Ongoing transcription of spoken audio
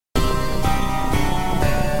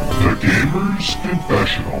Gamers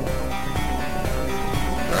Confessional.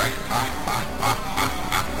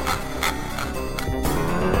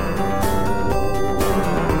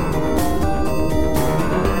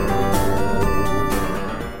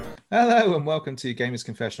 Hello and welcome to Gamers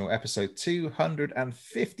Confessional, episode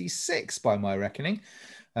 256 by my reckoning.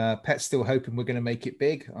 Pet's still hoping we're going to make it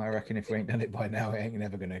big. I reckon if we ain't done it by now, it ain't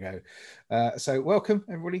never going to go. So welcome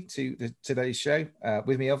everybody to today's show.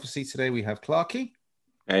 With me, obviously, today we have Clarky.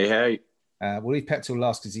 Hey. We'll leave Pet till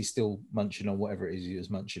last because he's still munching on whatever it is he was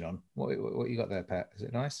munching on. What you got there, Pet? Is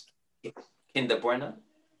it nice? Kinder Bueno.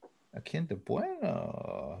 A Kinder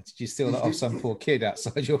Bueno. Did you steal that off some poor kid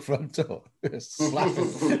outside your front door? Slap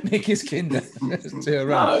him, nick his Kinder to a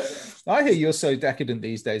run. No. I hear you're so decadent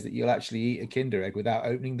these days that you'll actually eat a Kinder egg without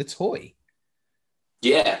opening the toy.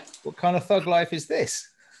 Yeah. What kind of thug life is this?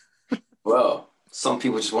 Well, some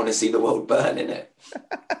people just want to see the world burn, innit?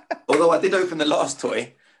 Although I did open the last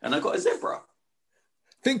toy and I got a zebra.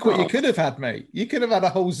 Think what you could have had, mate. You could have had a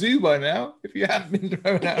whole zoo by now if you hadn't been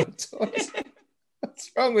thrown out of toys.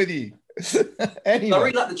 What's wrong with you? Anyway. I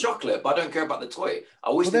really like the chocolate, but I don't care about the toy. I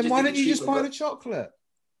wish. Well, then why don't you just buy the chocolate?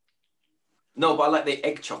 No, but I like the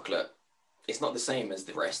egg chocolate. It's not the same as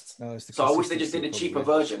the rest. No, so I wish they just did a cheaper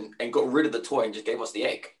version and got rid of the toy and just gave us the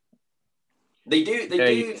egg. They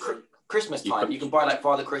do Christmas time. You can buy like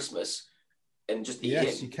Father Christmas and just eat it.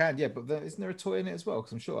 Yes, you can. Yeah, but isn't there a toy in it as well?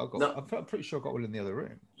 Because I'm pretty sure I got one in the other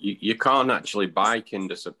room. You can't actually buy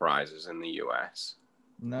Kinder Surprises in the US.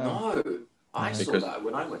 No. I saw that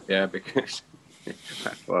when I went. Yeah, because...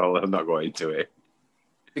 well, I'm not going into it.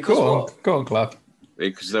 Because Go on, Clark.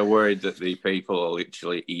 Because they're worried that the people will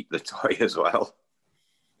literally eat the toy as well.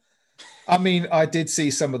 I mean, I did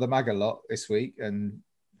see some of the MAGA lot this week, and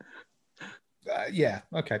yeah,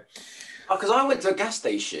 okay. Because I went to a gas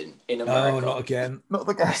station in America. Oh, not again. Not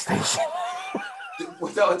the gas station.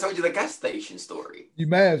 I told you the gas station story. You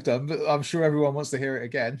may have done, but I'm sure everyone wants to hear it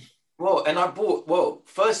again. Well, and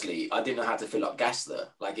firstly, I didn't know how to fill up gas there.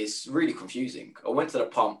 Like, it's really confusing. I went to the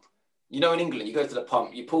pump. You know, in England, you go to the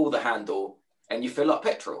pump, you pull the handle, and you fill up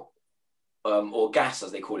petrol. Or gas,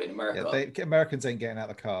 as they call it in America. Yeah, Americans ain't getting out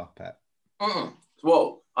of the car, Pat.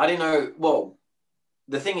 Well, I didn't know. Well,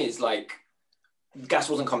 the thing is, like, gas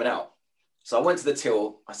wasn't coming out. So I went to the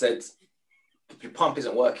till. I said, your pump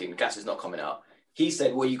isn't working. Gas is not coming out. He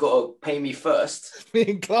said, well, you got to pay me first. Me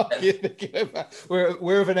and Clark,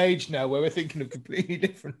 we're of an age now where we're thinking of completely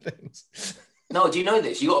different things. No, do you know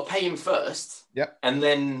this? You got to pay him first. Yep. And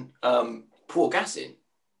then pour gas in.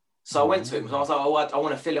 So I went to him. So I was like, I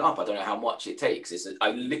want to fill it up. I don't know how much it takes. I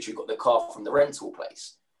literally got the car from the rental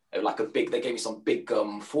place. They gave me some big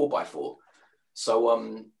 4x4. So, I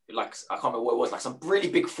can't remember what it was, like some really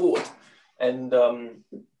big Ford. And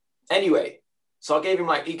anyway... So I gave him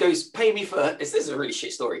he goes, pay me first. This is a really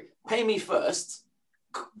shit story. Pay me first.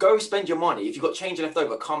 Go spend your money. If you've got change left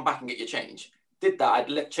over, come back and get your change. Did that. I'd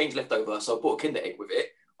left change left over. So I bought a Kinder egg with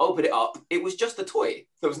it. Opened it up. It was just a toy.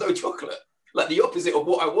 There was no chocolate. Like the opposite of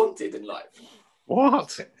what I wanted in life.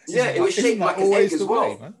 What? Yeah, it was shaped like an egg as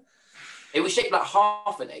well. Man. It was shaped like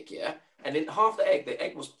half an egg, yeah? And in half the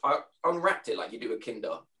egg was, I unwrapped it like you do a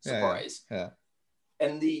Kinder Surprise. Yeah.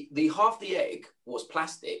 And the half the egg was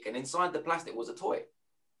plastic, and inside the plastic was a toy.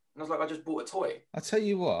 And I was like, I just bought a toy. I tell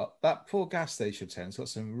you what, that poor gas station attendant's got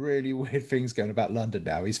some really weird things going about London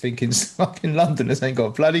now. He's thinking fucking Londoners ain't got a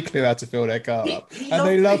bloody clue how to fill their car up. And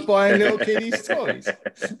they love buying little kiddies' toys.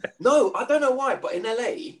 No, I don't know why, but in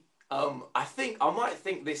LA, I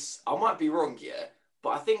might be wrong here, but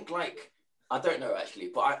I think I don't know actually,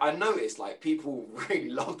 but I noticed people really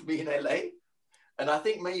loved me in LA. And I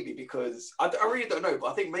think maybe because, I really don't know,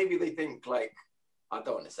 but I think maybe they think I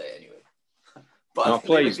don't want to say it anyway. But no,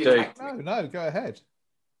 please do. No, go ahead.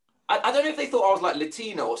 I don't know if they thought I was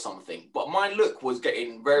Latino or something, but my look was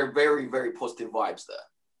getting very, very, very positive vibes there.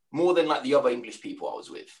 More than the other English people I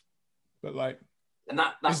was with. But and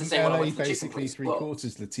that's the same when I went to the basically chicken place.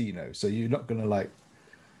 3/4 Latino, so you're not going to do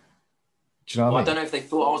you know what I mean? I don't know if they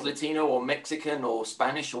thought I was Latino or Mexican or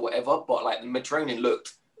Spanish or whatever, but the Mediterranean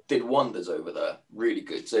did wonders over there, really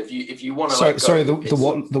good. So if you want to,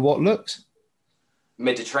 the what looked?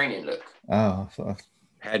 Mediterranean look. Oh,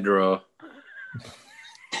 Hedro.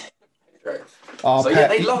 Oh, so yeah,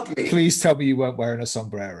 they loved me. Please tell me you weren't wearing a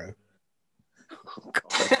sombrero.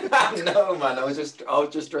 No, man, I was just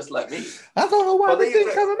dressed like me. I don't know why they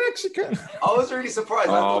think I'm a Mexican. I was really surprised.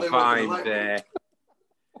 I thought they fine were there.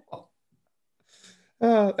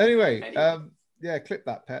 Anyway, yeah, clip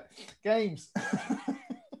that, Pet. Games.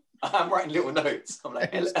 I'm writing little notes.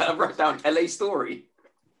 I wrote down LA story.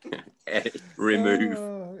 Remove.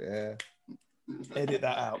 Yeah. Edit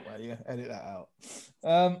that out, will you? Edit that out.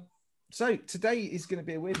 So today is going to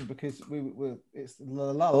be a win because it's the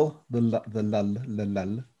lull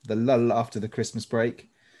after the Christmas break.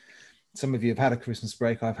 Some of you have had a Christmas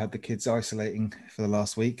break. I've had the kids isolating for the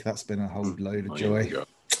last week. That's been a whole load of joy.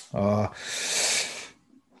 No,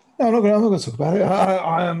 I'm not going to talk about it.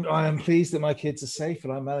 I am pleased that my kids are safe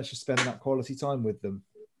and I managed to spend that quality time with them.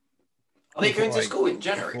 Are they going to school in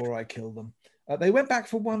January? Before I kill them. They went back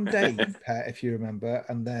for one day, Pat, if you remember,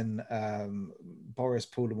 and then Boris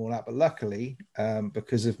pulled them all out. But luckily,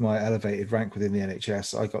 because of my elevated rank within the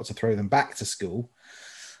NHS, I got to throw them back to school.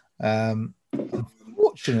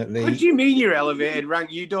 Unfortunately... What do you mean you're elevated rank?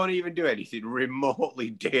 You don't even do anything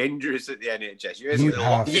remotely dangerous at the NHS. You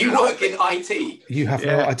work in IT. You have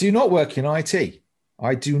no... I do not work in IT.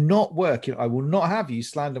 I do not work in... I will not have you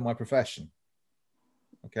slander my profession.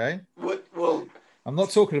 Okay? Well... I'm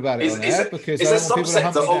not talking about it on air because it's a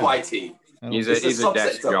subsector of IT. He's a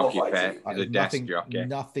desk jockey, Pet. He's a desk jockey.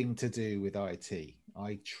 Nothing to do with IT.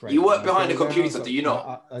 I train. You work behind a computer, do you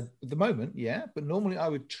not? At the moment, yeah, but normally I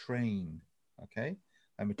would train. Okay,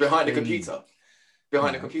 behind a computer.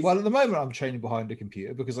 Behind a computer. Well, at the moment I'm training behind a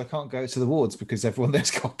computer because I can't go to the wards because everyone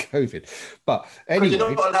there's got COVID. But anyway,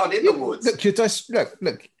 you're not allowed in the wards. Look.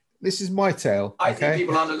 This is my tale. I think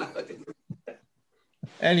people aren't allowed in.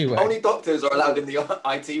 Anyway, only doctors are allowed in the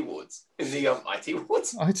IT wards. In the IT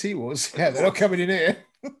wards. IT wards. Yeah, they're not coming in here.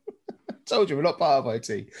 Told you we're not part of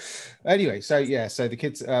IT. Anyway, so the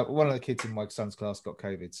kids. One of the kids in my son's class got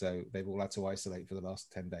COVID, so they've all had to isolate for the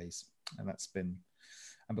last 10 days, and that's been.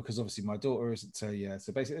 And because obviously my daughter isn't, so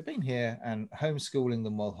basically they've been here and homeschooling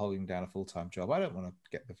them while holding down a full-time job. I don't want to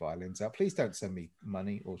get the violins out. Please don't send me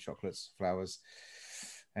money or chocolates, flowers,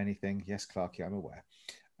 anything. Yes, Clarky, I'm aware.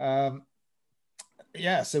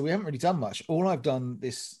 So we haven't really done much. All I've done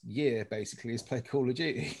this year basically is play Call of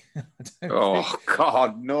Duty.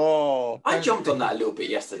 God, no! I jumped on that a little bit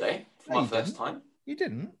yesterday for my first time. You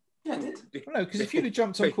didn't? Yeah, I did. Well, no, because if you'd have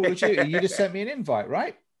jumped on Call of Duty, you'd have sent me an invite,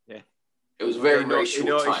 right? Yeah. It was very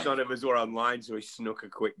short time. None of us were online, so he snuck a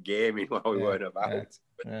quick game in while we weren't about.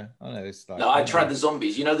 Yeah, I know. It's like, no, I tried the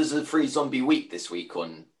zombies. You know, there's a free zombie week this week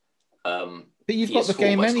on. But you've got the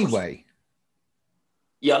game anyway.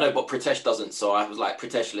 Yeah, I know, but Pritesh doesn't. So I was like,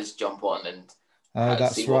 Pritesh, let's jump on and.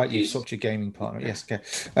 That's right. You swapped your gaming partner. Yeah.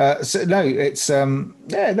 Yes. Okay. So no, it's I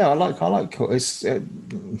like it's,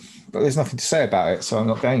 but there's nothing to say about it, so I'm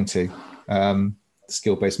not going to.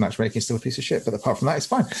 Skill-based matchmaking is still a piece of shit, but apart from that, it's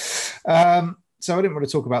fine. So I didn't want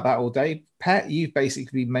to talk about that all day. Pat, you've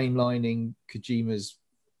basically been mainlining Kojima's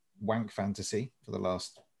wank fantasy for the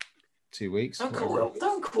last 2 weeks. Don't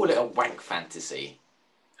call it a wank fantasy.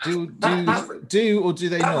 Do or do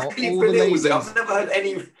they not? Really all the ladies... I've never heard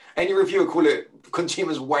any reviewer call it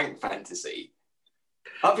Kojima's wank fantasy.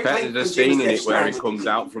 There's a scene in it where he comes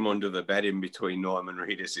out from under the bed in between Norman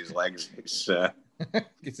Reedus' legs. It's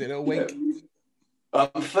gives it a little wink. I'm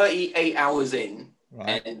 38 hours in,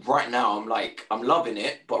 and right now I'm loving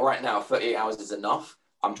it. But right now, 38 hours is enough.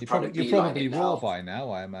 You're probably raw by now,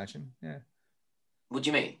 I imagine. Yeah. What do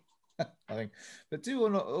you mean? I think, but do or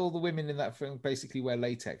not all the women in that film basically wear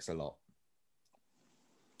latex a lot?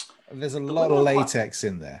 There's a lot of latex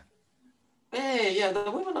in there. Yeah, the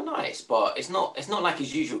women are nice, but it's not like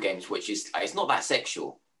his usual games, which is it's not that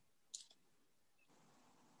sexual.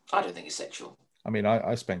 I don't think it's sexual. I mean,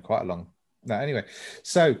 I spent quite a long. No, anyway,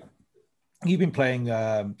 so you've been playing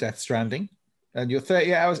Death Stranding, and you're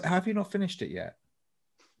 38 hours. Have you not finished it yet?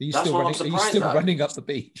 Are you still running up the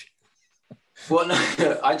beach? Well, no,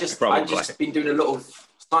 I just been doing a lot of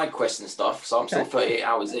side quests and stuff, so I'm still 38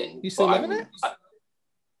 hours in. You still loving it?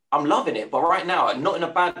 I'm loving it, but right now, not in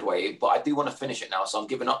a bad way, but I do want to finish it now, so I'm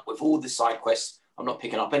giving up with all the side quests. I'm not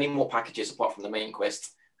picking up any more packages apart from the main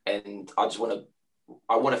quest, and I want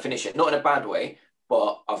to finish it, not in a bad way,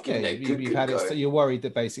 but I've given it a good go. So you're worried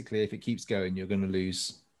that basically if it keeps going, you're going to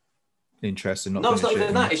lose interest and not. No, it's not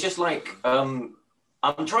even that. It's just like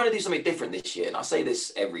I'm trying to do something different this year, and I say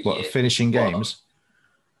this every year. Finishing games?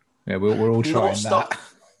 Yeah, we're all trying that.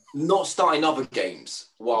 Not starting other games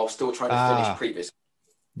while still trying to finish previous.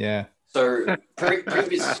 Yeah. So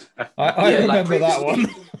previous. I remember that one.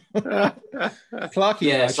 Clarky,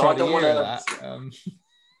 yeah. So I don't want to. That.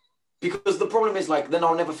 Because the problem is then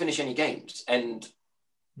I'll never finish any games, and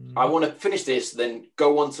I want to finish this, then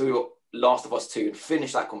go on to Last of Us 2 and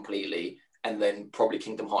finish that completely. And then probably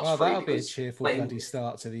Kingdom Hearts 3. Well, that'll be a cheerful bloody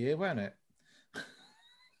start to the year, won't it?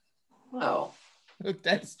 Well,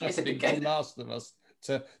 Death Stranding to Last of Us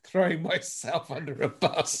to throwing myself under a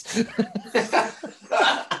bus.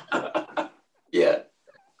 Yeah.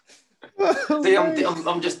 See, I'm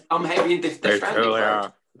heavy in Death Stranding. They truly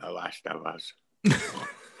are The Last of Us.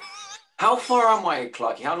 How How far am I,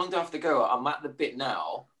 Clarky? How long do I have to go? I'm at the bit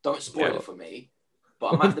now. Don't spoil it for me.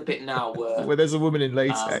 But I'm at the bit now where there's a woman in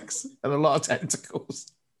latex and a lot of tentacles.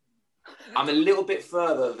 I'm a little bit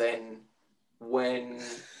further than when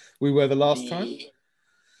we were the last time.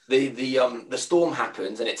 The storm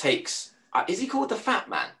happens and it takes. Is he called the Fat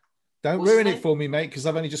Man? Don't ruin it for me, mate, because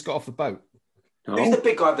I've only just got off the boat. Who's the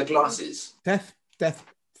big guy with the glasses? Death,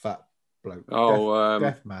 fat bloke.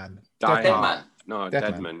 Death Man. Dead Man. No,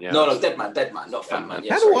 Dead Man. Yeah. No, Dead Man, not Fat Man.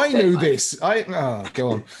 Yeah, How do I know this? Go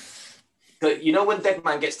on. But you know when Dead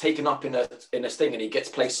Man gets taken up in a thing and he gets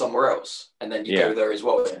placed somewhere else, and then you go there as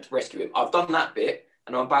well to rescue him. I've done that bit,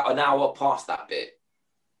 and I'm about an hour past that bit.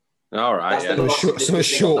 All right. So a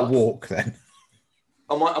short walk then.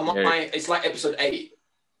 It's like episode 8.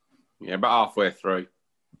 Yeah, about halfway through.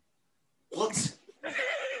 What?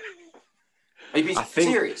 Are you being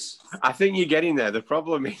serious? I think you're getting there. The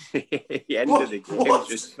problem is the end of the game is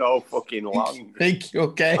just so fucking long. You think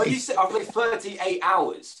you're gay? I've played 38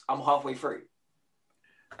 hours. I'm halfway through.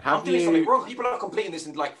 I'm doing something wrong. People are completing this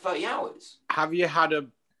in like 30 hours. Have you had a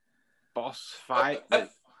boss fight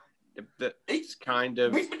that's kind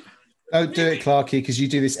of... Don't do it, Clarky, because you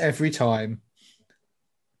do this every time.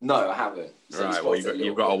 No, I haven't. So right, well,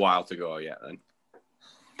 you've got a while to go yet then.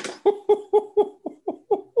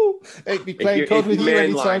 Ain't be playing COD with you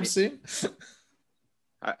anytime soon.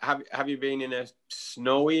 Have you been in a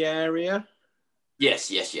snowy area?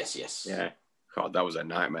 Yes. Yeah. God, that was a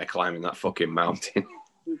nightmare climbing that fucking mountain.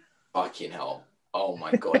 Fucking hell. Oh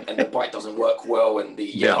my God. And the bike doesn't work well and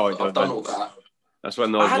I've done all that. That's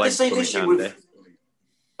when those legs come in handy.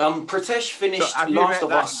 With Pratesh finished Last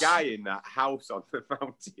of Us. That guy in that house on the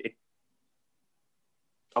mountain.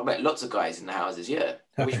 I've met lots of guys in the houses, yeah.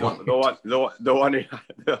 Which one? The one who had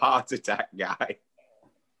the heart attack guy.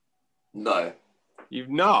 No. You've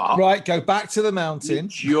not? Right, go back to the mountain.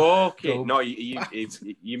 You're joking. No, you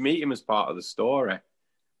meet him as part of the story.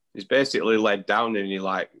 He's basically led down and you're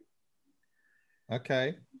like...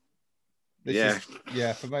 Okay.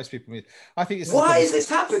 For most people, I think it's... Why is this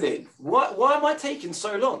happening? Why am I taking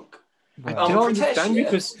so long? I don't understand you,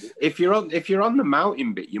 because if you're on the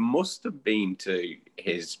mountain bit, you must have been to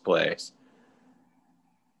his place.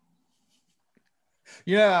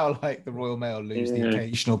 You know how like the Royal Mail lose the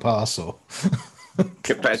occasional parcel.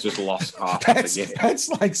 Pet's just lost half of the game. Pet's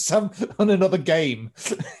like on another game.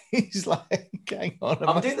 He's like, hang on.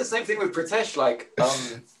 I'm doing the same thing with Pratesh. Like,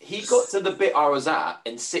 he got to the bit I was at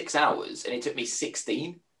in 6 hours, and it took me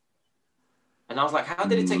 16. And I was like, how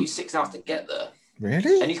did it take you 6 hours to get there?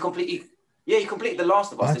 Really? And he completed The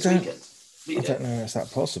Last of Us this weekend. I don't know if it's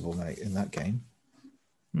that possible, mate, in that game.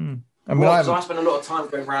 I mean, I spent a lot of time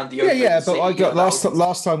going around the open but I got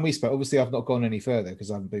last time we spoke. Obviously, I've not gone any further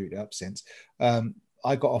because I haven't booted up since.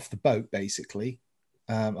 I got off the boat basically.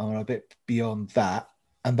 I'm a bit beyond that,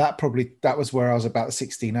 and that was where I was about the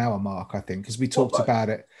 16-hour mark, I think, because we talked about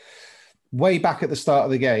it way back at the start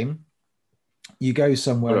of the game. You go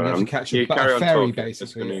somewhere and you have to catch a ferry,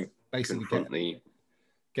 basically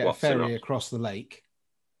get a ferry across the lake.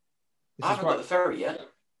 I haven't got the ferry yet.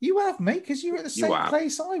 You have, mate, because you were at the same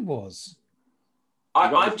place I was.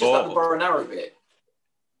 I'm just at the bow and arrow bit.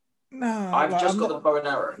 No, I've just got the bow and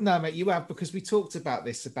arrow. No, mate, you have, because we talked about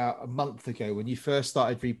this about a month ago when you first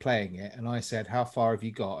started replaying it, and I said, "How far have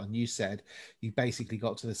you got?" And you said you basically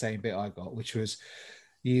got to the same bit I got, which was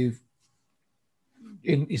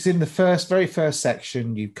it's in the very first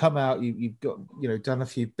section. You've come out, you've got done a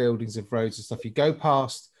few buildings of roads and stuff. You go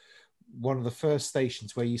past one of the first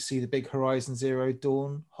stations where you see the big Horizon Zero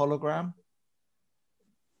Dawn hologram.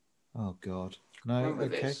 Oh God, no.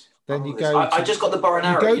 Okay, then you go. I just got the bow and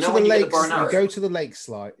arrow. You go to the lakes. You go to the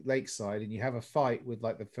lakeside, and you have a fight with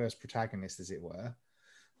like the first protagonist, as it were.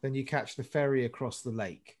 Then you catch the ferry across the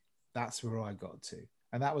lake. That's where I got to.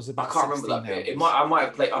 And that was about. I can't remember that bit. I might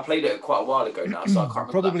have played. I played it quite a while ago now, so I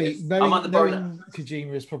can't remember. Probably knowing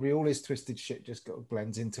Kojima is probably all his twisted shit just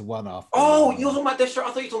blends into one after. Oh, you're talking about Death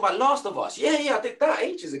Stranding? I thought you were talking about Last of Us. Yeah, I did that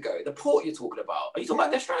ages ago. The port you're talking about. Are you talking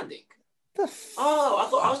about Death Stranding? I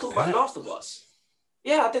thought I was talking about Last of Us.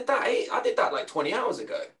 Yeah, I did that. I did that like 20 hours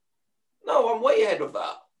ago. No, I'm way ahead of that.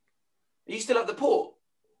 Are you still at the port?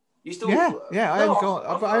 You still? Yeah. I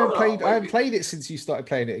haven't played it since you started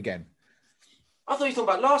playing it again. I thought you were talking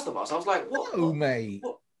about Last of Us. I was like, what? No, mate.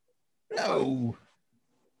 What? No.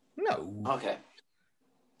 Okay.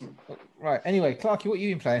 Right. Anyway, Clarky, what have you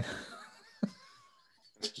been playing?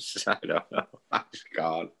 I don't know. I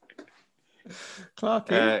can't.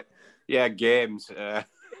 Clarky? Games.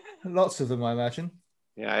 Lots of them, I imagine.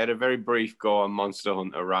 Yeah, I had a very brief go on Monster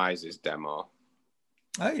Hunter Rises demo.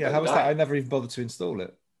 Oh, yeah. How was that? I never even bothered to install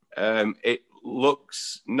it. It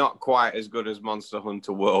looks not quite as good as Monster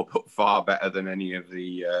Hunter World, but far better than any of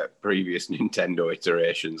the previous Nintendo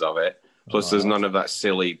iterations of it. Plus, there's none of that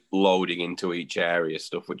silly loading into each area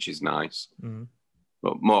stuff, which is nice. Mm.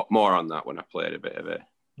 But more on that when I played a bit of it.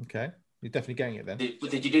 Okay. You're definitely getting it then.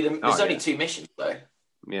 Did you do them? There's only 2 missions, though.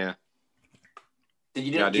 Yeah. Did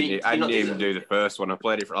you do, I didn't even do the first one. I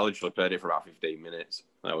literally played it for about 15 minutes.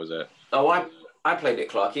 That was it. Oh, I played it,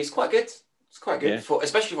 Clark. It's quite good. It's quite good, Yeah.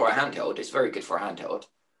 especially for a handheld. It's very good for a handheld.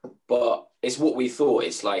 But it's what we thought.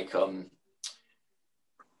 It's like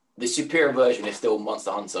the superior version is still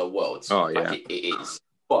Monster Hunter Worlds. Oh, yeah. Like it is.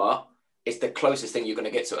 But it's the closest thing you're going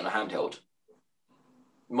to get to it on a handheld.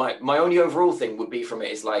 My only overall thing would be from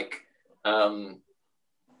it is like the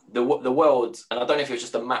world, and I don't know if it was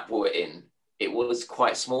just the map we were in, it was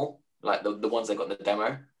quite small, like the ones they got in the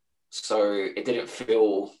demo. So it didn't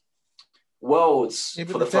feel... Worlds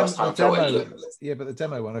for the first time. Yeah, but the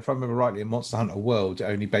demo one, if I remember rightly, in Monster Hunter World, it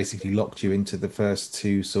only basically locked you into the first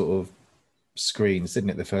 2 sort of screens, didn't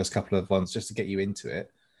it? The first couple of ones just to get you into it.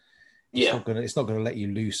 It's not gonna let you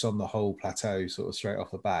loose on the whole plateau sort of straight off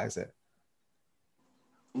the bat, is it?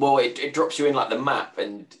 Well, it drops you in like the map,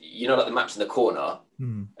 and you know, like the map's in the corner,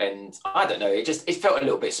 and I don't know, it felt a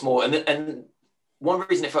little bit small, and one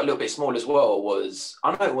reason it felt a little bit small as well was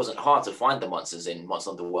I know it wasn't hard to find the monsters in Monster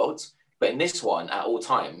Hunter Worlds. But in this one, at all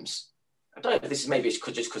times, I don't know if this is maybe just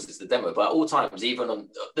because it's the demo, but at all times, even on,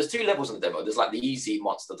 there's 2 levels in the demo. There's like the easy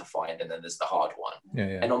monster to find, and then there's the hard one.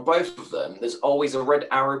 Yeah. And on both of them, there's always a red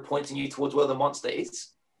arrow pointing you towards where the monster is.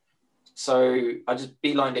 So I just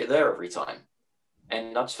beelined it there every time.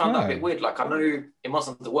 And I just found that a bit weird. Like, I know in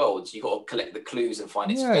Monster Hunter Worlds, you got to collect the clues and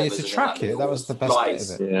find its feathers. Yeah, to track it. That was the best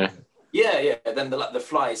flies. bit of it. Yeah. Then the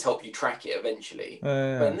flies help you track it eventually.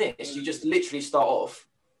 But in this, you just literally start off,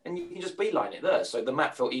 and you can just beeline it there. So the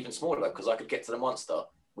map felt even smaller because I could get to the monster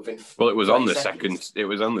within. Well, it was on the seconds. second. It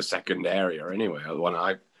was on the second area anyway. The one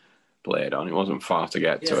I played on, it wasn't far to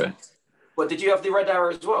get to it. But did you have the red arrow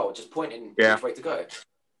as well, just pointing which way to go?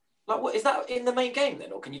 Like, what is that in the main game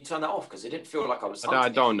then, or can you turn that off? Because it didn't feel like I was. I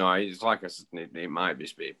don't know. It's like it might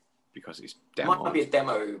just be because it's demo. It might be a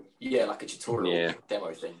demo, like a tutorial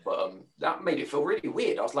demo thing. But that made it feel really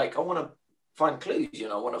weird. I was like, I want to find clues,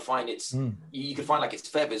 I want to find you can find like its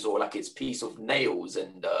feathers or like its piece of nails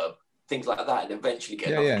and things like that, and eventually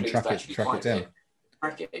get enough clues to actually find it.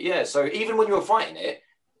 Track it. Yeah, so even when you're fighting it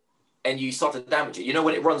and you start to damage it,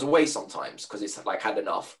 when it runs away sometimes because it's like had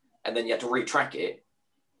enough, and then you have to retrack it,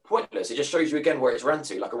 pointless. It just shows you again where it's ran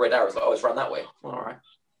to, like a red arrow. It's like, oh, it's run that way. All right,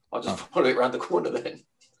 I'll just follow it around the corner then.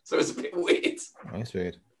 So it's a bit weird. That's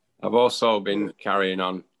weird. I've also been carrying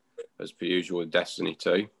on as per usual with Destiny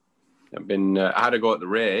 2. I've been. I had to go at the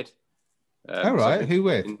raid. All right, who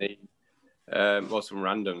with? Some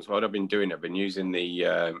randoms. What I've been doing, I've been using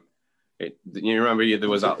the. You remember there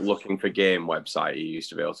was that looking for game website you used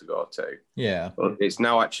to be able to go to. Yeah. But it's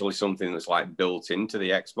now actually something that's like built into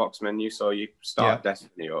the Xbox menu. So you start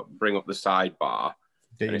Destiny up, bring up the sidebar,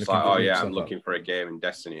 and it's like, I'm looking for a game in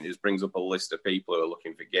Destiny, and it just brings up a list of people who are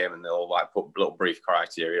looking for a game, and they'll like put little brief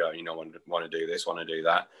criteria. Want to do this, want to do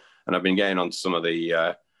that, and I've been getting on some of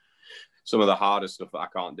the harder stuff that I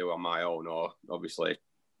can't do on my own, or obviously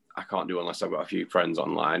I can't do unless I've got a few friends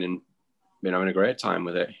online, and been having a great time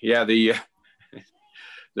with it. Yeah, the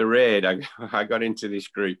raid, I got into this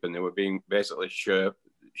group and they were being basically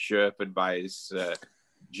sherped by this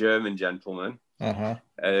German gentleman.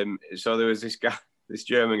 So there was this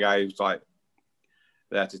German guy who's like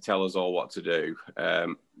there to tell us all what to do.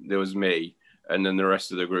 There was me, and then the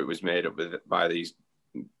rest of the group was made up by these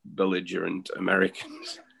belligerent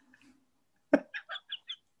Americans. So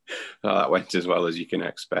that went as well as you can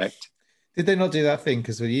expect. Did they not do that thing?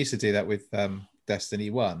 Because we used to do that with Destiny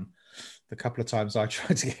 1. The couple of times I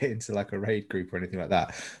tried to get into like a raid group or anything like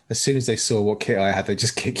that, as soon as they saw what kit I had, they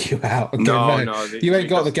just kick you out. And no, you ain't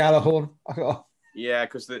got the Galahorn. Yeah,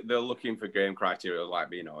 because they're looking for game criteria like,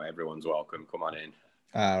 everyone's welcome. Come on in.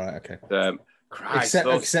 Right, okay.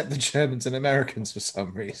 Except the Germans and Americans for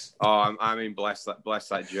some reason. Oh, bless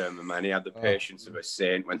that German man. He had the patience of a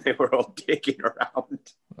saint when they were all digging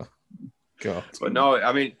around. Oh, God. But no,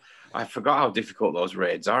 I forgot how difficult those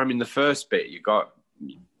raids are. The first bit you've got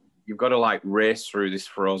to like race through this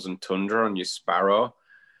frozen tundra on your Sparrow.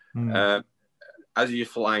 As you're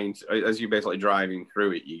basically driving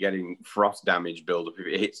through it, you're getting frost damage build up. If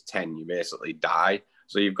it hits 10, you basically die.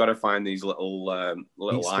 So you've got to find these little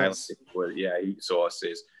islands, heat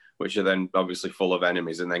sources, which are then obviously full of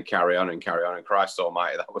enemies, and then carry on. And Christ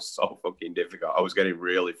almighty, that was so fucking difficult. I was getting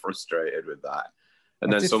really frustrated with that.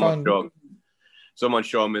 And then someone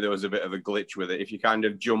showed me there was a bit of a glitch with it. If you kind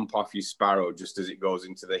of jump off your Sparrow just as it goes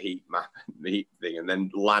into the heat map, the heat thing, and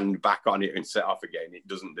then land back on it and set off again, it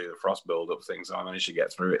doesn't do the frost build-up thing. So I managed to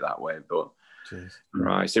get through it that way. But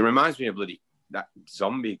Christ, it reminds me of that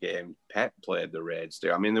zombie game Pet played the raids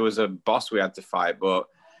too. I mean, there was a boss we had to fight, but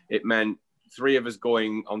it meant 3 of us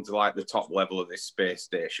going onto like the top level of this space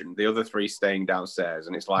station, the other 3 staying downstairs,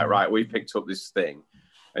 and it's like, right, we picked up this thing,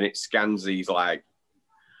 and it scans these like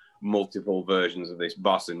multiple versions of this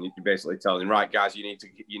boss, and you're basically telling, right, guys, you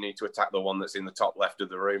need to attack the one that's in the top left of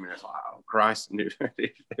the room, and it's like, oh Christ, and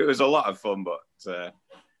it was a lot of fun, but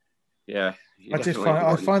yeah,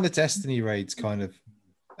 I find the Destiny raids kind of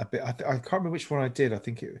a bit. I can't remember which one I did. I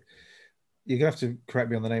think you're gonna have to correct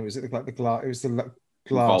me on the name. Was it like the glass? It was the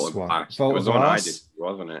glass one. Vault of Glass. I did,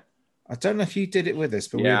 wasn't it? I don't know if you did it with us,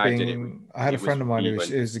 but yeah, I had a friend of mine who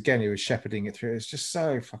was shepherding it through. It was just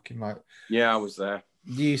so fucking like. Yeah, I was there.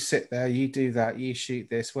 You sit there, you do that, you shoot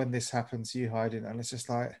this. When this happens, you hide it, and it's just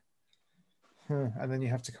like, and then you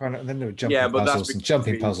have to kind of. And then there were jumping puzzles, and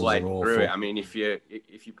jumping puzzles are awful. I mean, if you're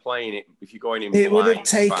playing it, if you're going in, it would have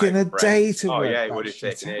taken a day to. Oh yeah, it would have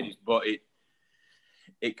taken ages, but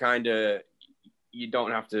it kind of. You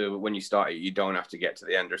don't have to, when you start it, you don't have to get to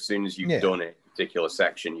the end. As soon as you've done a particular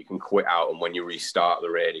section, you can quit out, and when you restart the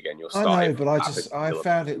raid again, you'll start. I know, but I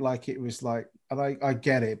found it like it was like, and I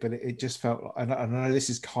get it, but it just felt like, and I know this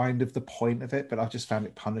is kind of the point of it, but I just found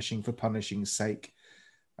it punishing for punishing's sake.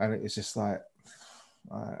 And it was just like,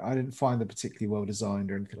 I didn't find it particularly well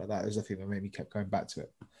designed or anything like that. There's nothing that made me kept going back to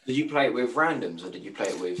it. Did you play it with randoms, or did you play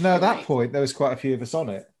it with? No, at that point, there was quite a few of us on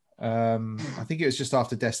it. I think it was just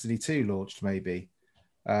after Destiny 2 launched, maybe.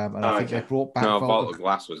 And I think they brought back Vault of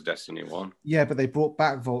Glass was Destiny 1. Yeah, but they brought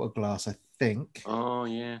back Vault of Glass, I think. Oh,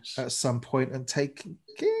 yes. At some point, and maybe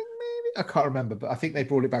I can't remember, but I think they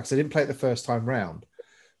brought it back. So I didn't play it the first time round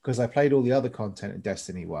because I played all the other content in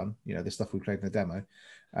Destiny 1, the stuff we played in the demo,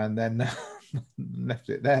 and then left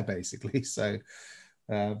it there basically. So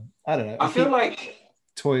I don't know. I feel like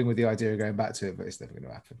toying with the idea of going back to it, but it's never going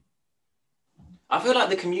to happen. I feel like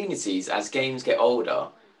the communities, as games get older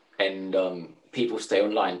and people stay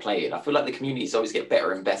online playing, I feel like the communities always get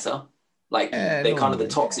better and better. Like they're kind of the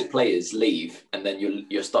toxic players leave, and then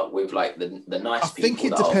you're stuck with like the nice people. I think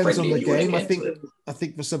it depends on the game. I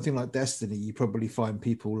think for something like Destiny, you probably find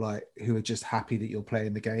people like who are just happy that you're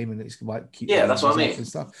playing the game, and it's like keep that's what I mean. And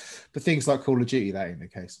stuff. But things like Call of Duty, that ain't the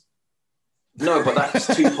case. No, but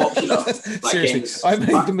that's too popular. Like seriously, I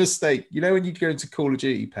made the mistake. When you go into Call of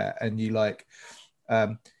Duty, Pet, and you like.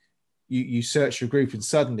 You search your group, and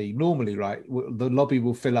suddenly, normally, right, the lobby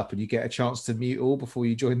will fill up, and you get a chance to mute all before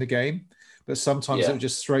you join the game. But sometimes it'll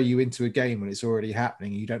just throw you into a game when it's already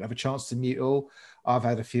happening, and you don't have a chance to mute all. I've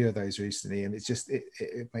had a few of those recently, and it's just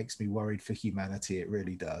it makes me worried for humanity. It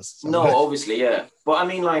really does. So, no, obviously, yeah. But I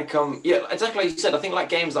mean, like, exactly like you said. I think like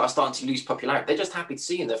games that are starting to lose popularity, they're just happy to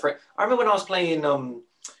see in their friend. I remember when I was playing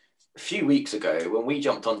a few weeks ago when we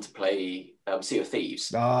jumped on to play Sea of Thieves,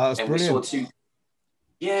 that's and brilliant. we saw two.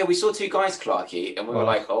 Yeah, we saw 2 guys, Clarky, and we were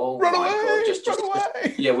like, "Oh my god, just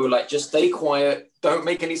we were like, just stay quiet, don't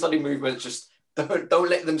make any sudden movements, just don't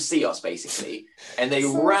let them see us, basically." And they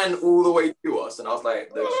ran all the way to us, and I was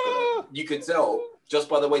like, you could tell just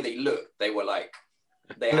by the way they looked, they were like,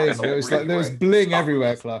 there was bling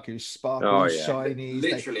everywhere, Clarky. It was sparkly, shiny,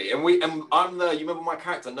 literally. And I'm you remember my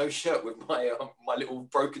character, no shirt, with my my little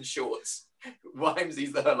broken shorts.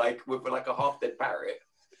 Rhymes's there, like with like a half dead parrot,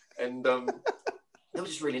 and they were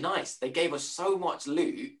just really nice. They gave us so much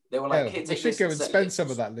loot. They were like, "Here, take this." We should go and spend some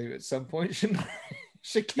of that loot at some point, shouldn't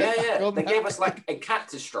we? They gave us like a cat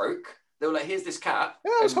to stroke. They were like, "Here's this cat."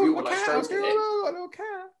 Yeah, I was holding a cat. I was going, "Oh, a little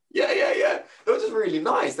cat." Yeah. They were just really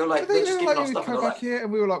nice. They were like, they're just giving us stuff. Come back here, and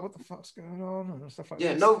we were like, "What the fuck's going on?" and stuff like that.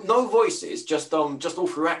 Yeah, no voices, just all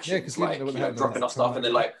through action. Yeah, because like dropping us stuff and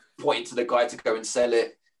then like pointing to the guy to go and sell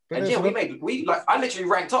it. But and I literally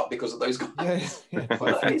ranked up because of those guys. Yeah.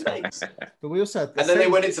 But we also had they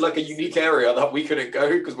went into like a unique area that we couldn't go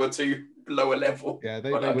because we're too lower level. Yeah,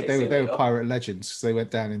 they were pirate legends because they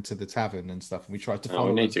went down into the tavern and stuff, and we tried to follow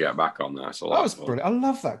them. We need to get back on that. That was brilliant. I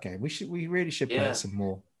love that game. We really should play it some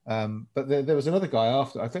more. But there was another guy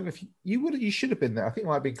after. I don't know if you should have been there. I think it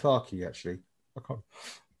might have been Clarky actually. I can't.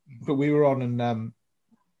 But we were on and.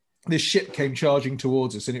 This ship came charging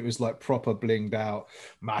towards us, and it was like proper blinged out,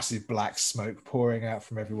 massive black smoke pouring out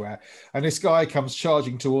from everywhere. And this guy comes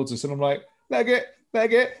charging towards us, and I'm like, leg it.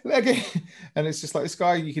 And it's just like this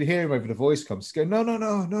guy, you can hear him over the voice comes, going,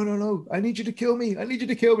 no. I need you to kill me.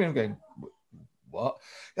 I'm going, what?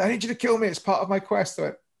 I need you to kill me. It's part of my quest. I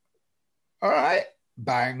went, all right,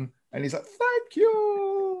 bang. And he's like, thank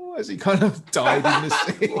you. As he kind of died in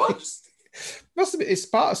the sea. Must have been, it's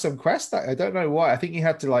part of some quest. I don't know why. I think you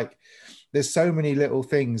had to like. There's so many little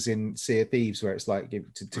things in Sea of Thieves where it's like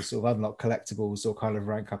to sort of unlock collectibles or kind of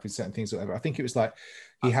rank up in certain things or whatever. I think it was like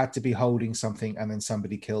he had to be holding something and then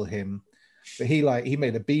somebody kill him. But he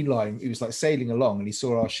made a beeline. He was like sailing along and he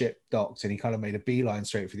saw our ship docked and he kind of made a beeline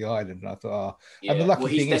straight for the island. And I thought, yeah. And the lucky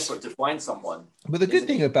he's thing desperate to find someone. But the good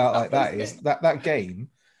thing about like that is that game.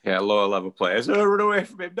 Yeah, lower level players. Oh, run away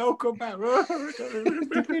from him! Don't come back. The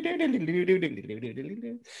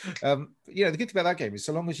good thing about that game is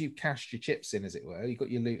so long as you've cashed your chips in, as it were, you've got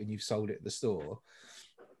your loot and you've sold it at the store.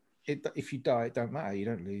 If you die, it don't matter. You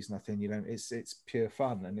don't lose nothing. You don't. It's pure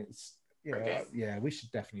fun, and it's yeah. We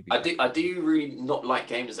should definitely be. I do really not like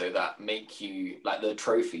games though that make you like the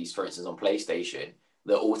trophies, for instance, on PlayStation.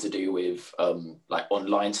 They're all to do with like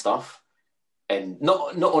online stuff. And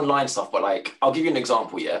not online stuff, but like, I'll give you an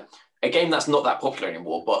example, yeah? A game that's not that popular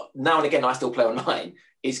anymore, but now and again I still play online,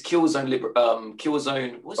 is Killzone,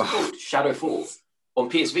 what's it called? Shadowfall on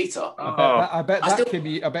PS Vita. I bet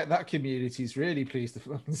that community is really pleased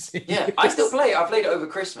to see. Yeah, I still play it. I played it over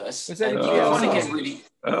Christmas. Was it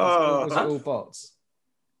all bots?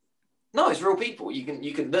 No, it's real people. You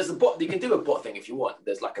can there's a bot, you can do a bot thing if you want.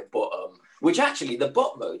 There's like a bot, which actually the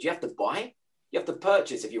bot mode you have to buy. You have to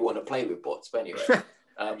purchase if you want to play with bots. But anyway,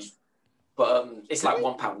 it's like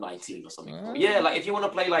 £1.19 or something. Yeah, like if you want to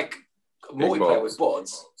play like multiplayer with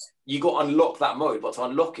bots, you got to unlock that mode. But to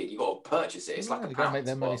unlock it, you got to purchase it. It's like you got to make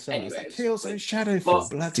their money somewhere. Anyway, Killzone Shadowfall,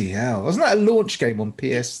 bloody hell! Wasn't that a launch game on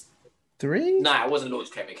PS3? Nah, it wasn't a launch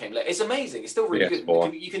game. It came later. It's amazing. It's still really good.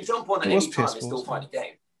 You can jump on at any time and still find a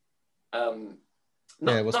game. Not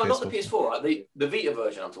the PS4. Right? The Vita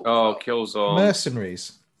version. I'm talking about. Killzone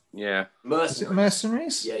Mercenaries. Yeah.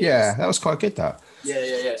 Mercenaries? Yeah, that was quite good, that.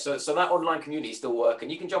 Yeah. So that online community still work,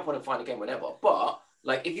 and you can jump on and find a game whenever. But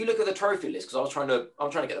like, if you look at the trophy list, because I'm trying to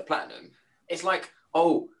get the platinum. It's like,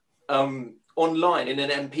 online in an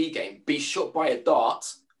MP game, be shot by a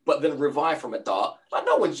dart, but then revive from a dart. Like,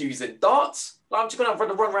 no one's using darts. Like, I'm just gonna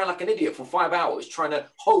run around like an idiot for 5 hours trying to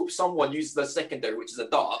hope someone uses the secondary, which is a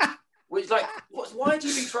dart. Which, like, why do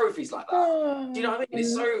you do trophies like that? Do you know what I mean?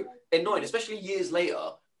 It's so annoying, especially years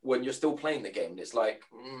later. When you're still playing the game, it's like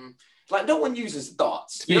no one uses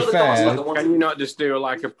darts. To be fair, can you not just do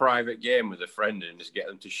like a private game with a friend and just get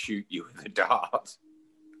them to shoot you with a dart?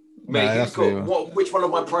 Mate, which one of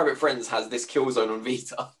my private friends has this Killzone on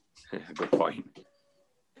Vita? Good point.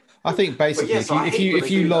 I think basically, if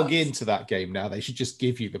you log into that game now, they should just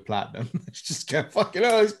give you the platinum. Just go, fucking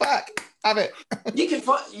hell, it's back. Have it. You can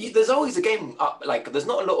find. There's always a game up. Like, there's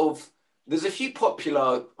not a lot of. There's a few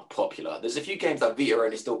popular. There's a few games that Vita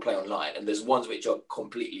only still play online, and there's ones which are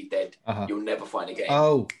completely dead. You'll never find a game.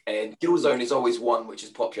 And Killzone is always one which is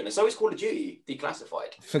popular. And so is Call of Duty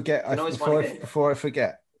Declassified. Before I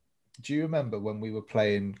forget, do you remember when we were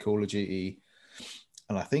playing Call of Duty?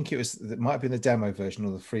 And I think it might have been the demo version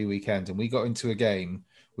or the free weekend, and we got into a game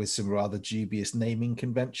with some rather dubious naming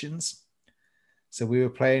conventions. So we were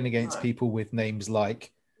playing against people with names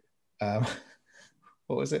like, what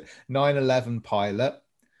was it? 9/11 pilot.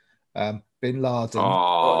 Bin Laden.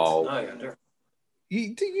 No, do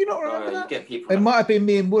you not remember that? It might have been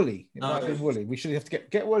me and Wooly. We should have to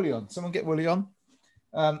get Wooly on. Someone get Wooly on.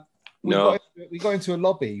 We got into a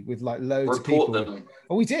lobby with like loads of people. Them.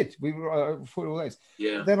 Oh, we did. We were reporting all those.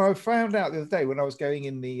 Yeah. Then I found out the other day when I was going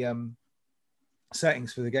in the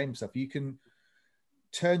settings for the game stuff, you can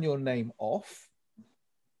turn your name off.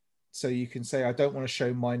 So you can say, I don't want to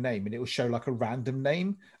show my name, and it will show like a random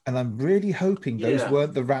name. And I'm really hoping those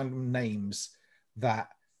weren't the random names that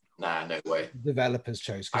no way developers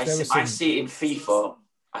chose. I see it in FIFA.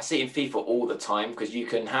 I see it in FIFA all the time, because you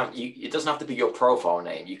can have it doesn't have to be your profile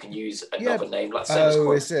name. You can use another name, like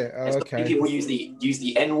is it? Okay. So many people use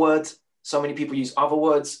the N word. So many people use other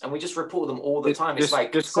words, and we just report them all the time. It's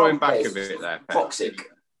like just going back a bit there. Toxic.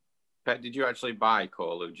 Pet, did you actually buy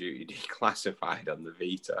Call of Duty Declassified on the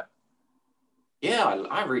Vita? Yeah,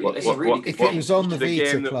 I really. It's really. If it was on the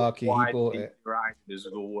Vita, Clarky, he bought it. Right, this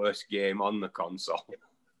is the worst game on the console.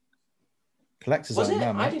 Collector's was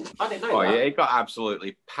item, it? I didn't know. Yeah, it got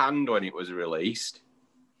absolutely panned when it was released.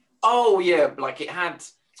 Oh yeah, like it had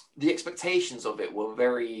the expectations of it were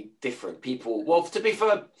very different. People, well, to be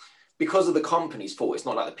fair, because of the company's fault, it's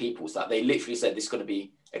not like the people's, that they literally said this is going to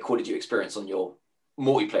be a Call of Duty experience on your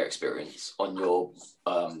multiplayer experience on your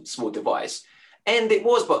small device. And it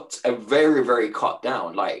was, but a very, very cut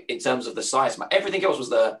down, like in terms of the size. Everything else was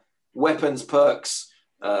the weapons, perks,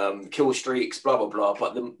 kill streaks, blah, blah, blah.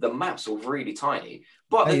 But the maps were really tiny.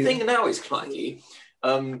 But the thing now is, Clarky,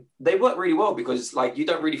 they work really well, because like you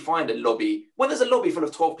don't really find a lobby. When there's a lobby full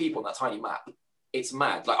of 12 people on that tiny map, it's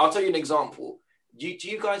mad. Like, I'll tell you an example. Do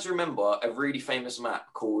you guys remember a really famous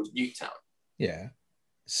map called Nuketown? Yeah.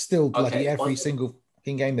 Still bloody every single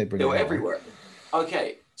game they bring. They were everywhere.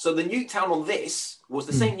 Okay, so the Nuketown on this was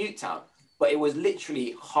the same Nuketown, but it was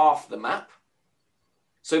literally half the map.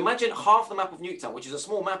 So imagine half the map of Nuketown, which is a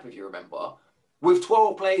small map if you remember, with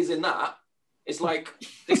 12 players in that. It's like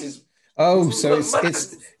this is. So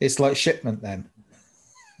it's like Shipment then.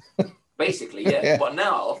 Basically, yeah. But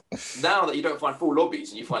now that you don't find full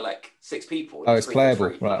lobbies and you find like 6 people. It's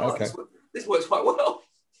playable, right? Okay. This works quite well.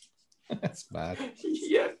 That's bad.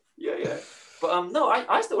 Yeah. But no,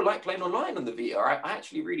 I still like playing online on the Vita. I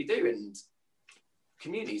actually really do, and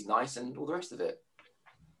community's nice and all the rest of it.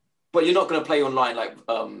 But you're not going to play online like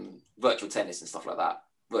virtual tennis and stuff like that.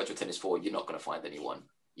 Virtual tennis 4, you're not going to find anyone.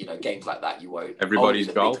 You know, games like that, you won't. Everybody's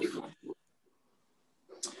golf.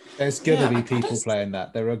 There's going to be people playing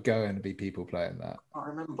that. There are going to be people playing that. I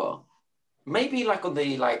remember. Maybe like on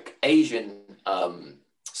the like Asian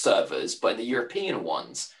servers, but in the European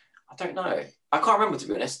ones, I don't know. I can't remember, to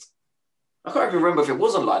be honest. I can't even remember if it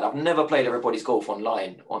was online. I've never played Everybody's Golf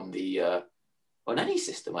online on the on any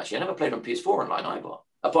system, actually. I never played on PS4 online either,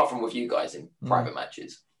 apart from with you guys in private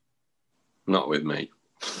matches. Not with me.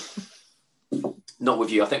 Not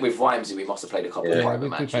with you. I think with Rhymesy, we must have played a couple of private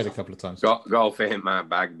matches. We played a couple of times. Golf ain't my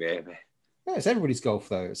bag, baby. Yeah, it's Everybody's Golf,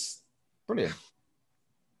 though. It's brilliant.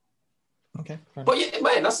 Okay. But yeah,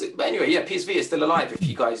 man, that's it. But anyway, yeah, PSV is still alive. If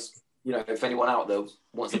you guys, you know, if anyone out there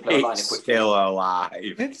wants to play online, it's still alive.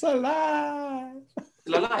 It's alive.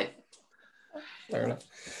 Still alive. Fair enough.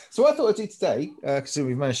 So what I thought I'd do today, because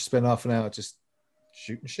we've managed to spend half an hour just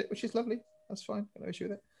shooting shit, which is lovely. That's fine. Got no issue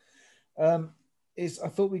with it. Is I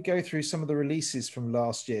thought we'd go through some of the releases from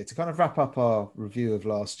last year to kind of wrap up our review of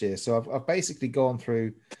last year. So I've basically gone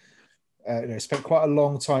through, spent quite a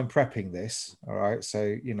long time prepping this. All right.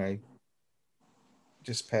 So,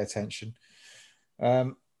 just pay attention.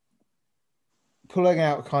 Pulling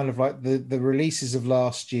out kind of like the releases of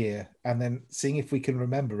last year and then seeing if we can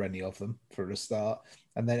remember any of them for a start.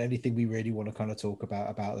 And then anything we really want to kind of talk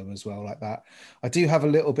about them as well, like that. I do have a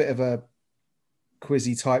little bit of a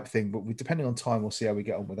quizzy type thing, but depending on time, we'll see how we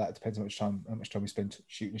get on with that. It depends how much time we spend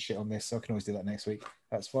shooting shit on this. So I can always do that next week.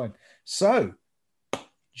 That's fine. So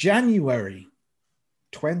January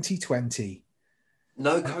 2020.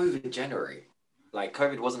 No COVID January. Like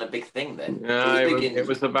COVID wasn't a big thing then. No, it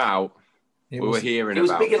was about. We were hearing about.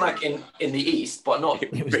 It was big in like in the East, but not.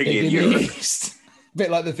 It was big in Europe. The East. A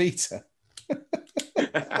bit like the Vita.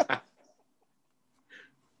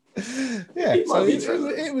 Yeah, so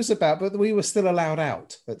it was about, but we were still allowed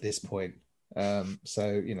out at this point.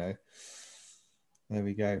 So there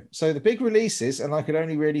we go. So the big releases, and I could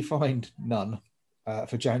only really find none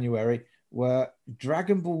for January, were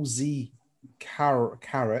Dragon Ball Z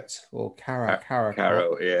Carrot,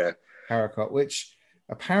 which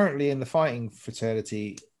apparently in the fighting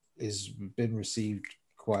fraternity has been received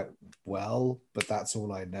quite well, but that's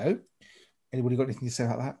all I know. Anybody got anything to say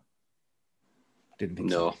about that? Didn't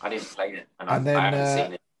think so. I didn't play it, and then I haven't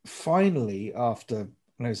seen it. Finally, after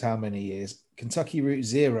who knows how many years, Kentucky Route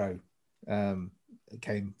Zero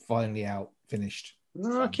came finally out, finished.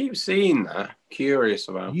 No, I keep seeing that. Curious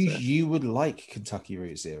about it. You would like Kentucky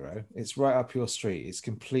Route Zero. It's right up your street. It's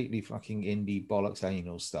completely fucking indie bollocks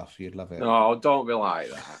anal stuff. You'd love it. No, don't be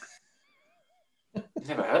like that.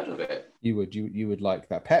 Never heard of it. You would like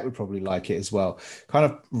that. Pet would probably like it as well. Kind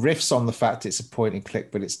of riffs on the fact it's a point and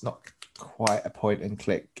click, but it's not quite a point and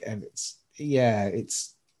click, and I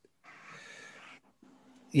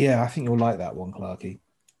think you'll like that one, Clarky.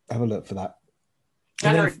 Have a look for that.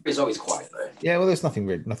 January is always quiet though. Yeah, well, there's nothing.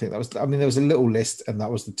 There was a little list, and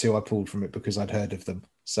that was the 2 I pulled from it because I'd heard of them.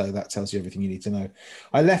 So that tells you everything you need to know.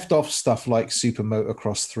 I left off stuff like Super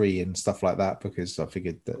Motocross 3 and stuff like that because I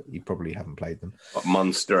figured that you probably haven't played them. But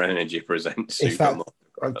Monster Energy presents Super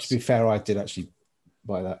Motocross. To be fair, I did actually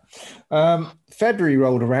buy that. February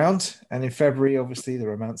rolled around, and in February, obviously, the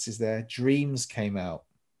romance is there. Dreams came out.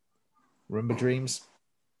 Remember Dreams?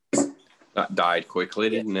 That died quickly,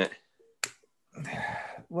 didn't it?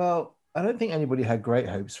 Well, I don't think anybody had great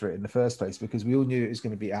hopes for it in the first place because we all knew it was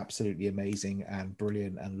going to be absolutely amazing and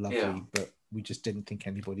brilliant and lovely, but we just didn't think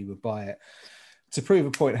anybody would buy it. To prove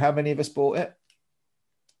a point, how many of us bought it?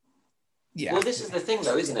 Yeah. Well, this is the thing,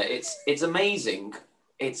 though, isn't it? It's amazing.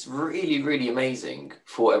 It's really, really amazing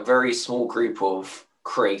for a very small group of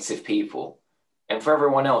creative people. And for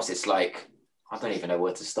everyone else, it's like, I don't even know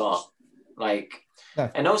where to start. Like, no.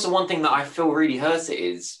 And also one thing that I feel really hurt it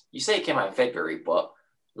is, you say it came out in February, but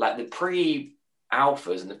like the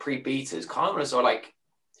pre-alphas and the pre-betas kind of sort of like,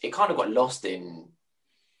 it kind of got lost in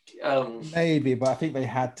Maybe, but I think they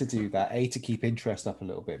had to do that to keep interest up a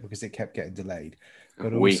little bit because it kept getting delayed.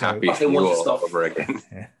 But we also, happy for you all over again.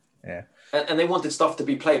 Yeah. And they wanted stuff to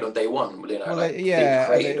be played on day one. You know, well, like they had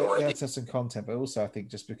to have some content, but also I think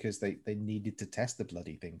just because they needed to test the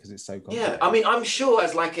bloody thing because it's so complicated. Yeah, I mean, I'm sure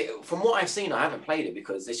from what I've seen, I haven't played it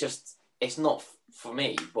because it's not for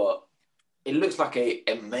me, but it looks like a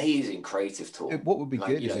amazing creative tool. What would be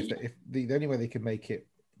good is if the only way they could make it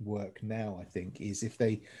work now, I think, is if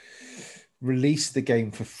they release the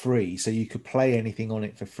game for free, so you could play anything on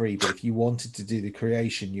it for free, but if you wanted to do the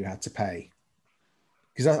creation, you had to pay.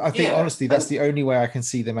 Because I think, honestly, that's the only way I can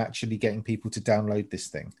see them actually getting people to download this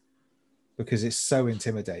thing, because it's so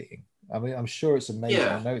intimidating. I mean, I'm sure it's amazing.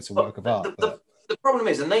 Yeah, I know it's a work of art. The problem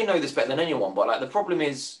is, and they know this better than anyone, but like the problem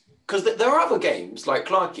is, because there are other games like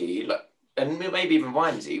Clarky, and maybe even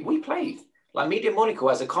Vimesy, we played. Like Media Monaco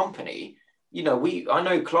as a company, I know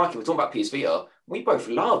Clarky, we're talking about PS Vita, we both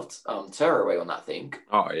loved Tearaway on that thing.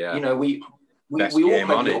 Oh, yeah. We all played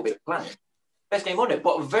Little Big Planet. Best game on it,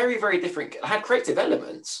 but very, very different. It had creative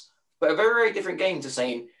elements, but a very, very different game to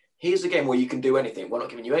saying, here's a game where you can do anything. We're not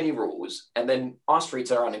giving you any rules. And then us three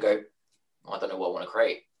turn around and go, I don't know what I want to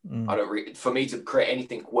create. I don't for me to create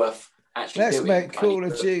anything worth actually Let's doing. Make Call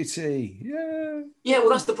of Duty. Yeah. Yeah,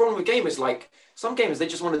 well, that's the problem with gamers. Like, some gamers, they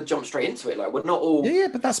just want to jump straight into it. Like, we're not all... Yeah,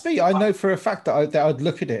 but that's me. I know for a fact that I'd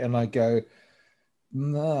look at it and I go,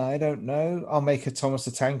 no, I don't know. I'll make a Thomas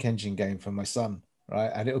the Tank Engine game for my son, right?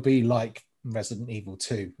 And it'll be like Resident Evil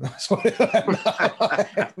 2. That's what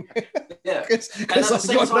yeah. Because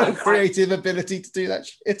I've got no creative ability to do that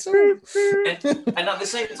shit at all. And at the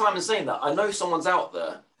same time as saying that, I know someone's out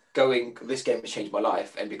there going, this game has changed my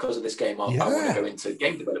life, and because of this game, I want to go into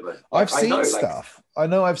game development. I've seen stuff. I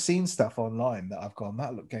know I've seen stuff online that I've gone,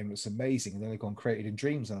 that game looks amazing, and then they've gone created in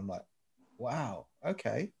Dreams, and I'm like, wow,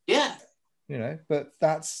 okay. Yeah. But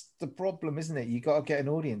that's the problem, isn't it? You got to get an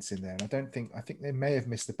audience in there, and I think they may have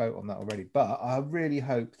missed the boat on that already. But I really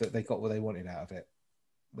hope that they got what they wanted out of it.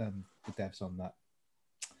 The devs on that.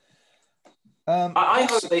 I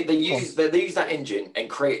hope they use that engine and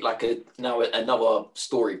create like another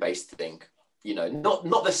story based thing. Not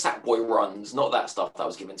the Sackboy runs, not that stuff that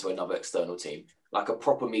was given to another external team. Like a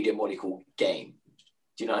proper Media Molecule game.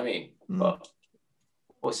 Do you know what I mean? But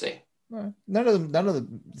we'll see. No, none of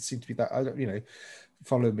them seem to be that. I don't,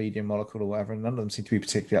 follow Media Molecule or whatever, and none of them seem to be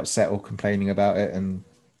particularly upset or complaining about it. And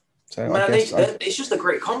so, it's just a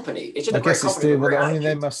great company. It's just a great company.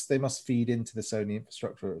 They must feed into the Sony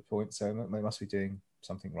infrastructure at a point, so they must be doing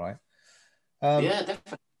something right. Yeah,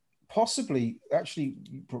 definitely. Possibly, actually,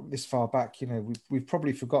 this far back, we've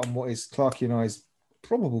probably forgotten what is Clarky and I's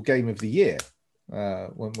probable game of the year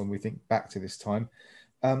when we think back to this time.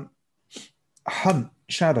 Hunt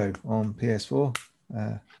Shadow on PS4.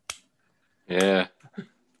 Yeah.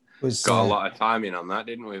 Got a lot of timing on that,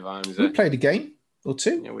 didn't we, Vimes? We played a game or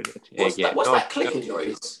two. Yeah, we did. What's that clicking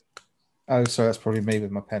noise? Oh, sorry, that's probably me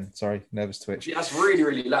with my pen. Sorry, nervous twitch. Yeah, that's really,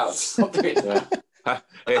 really loud. Stop doing that.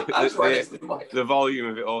 The volume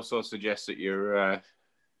of it also suggests that you're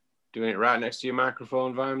doing it right next to your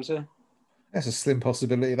microphone, Vimes. There's a slim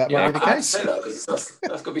possibility that might be the case. Say that because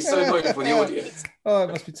that's going to be so annoying for the audience. Oh, it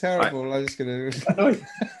must be terrible. Right. I'm just going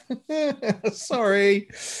to... Sorry.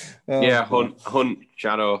 Hunt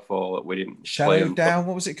Shadowfall. We didn't Shadow Down.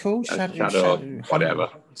 What was it called? Shadow whatever.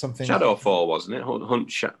 Something. Shadowfall, wasn't it?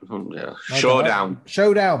 Showdown.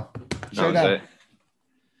 Showdown. It.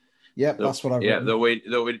 Yep, that's what I read. Yeah,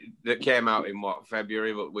 that came out in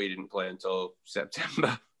February, but we didn't play until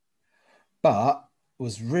September. But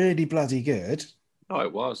was really bloody good. Oh,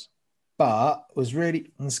 it was. But was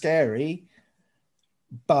really scary.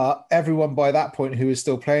 But everyone by that point who was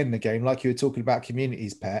still playing the game, like you were talking about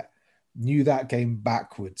Communities, Pet, knew that game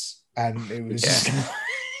backwards. And it was... Yeah.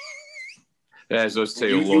 There's us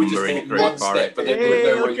two lumbering through forest. Look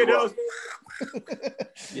at us.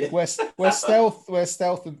 Yeah. where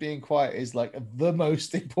stealth and being quiet is like the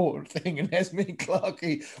most important thing, and there's me and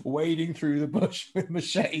Clarky wading through the bush with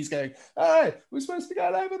machetes going, hey, we're supposed to be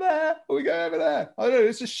going over there, or we go over there, I don't know,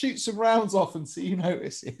 let's just shoot some rounds off and see who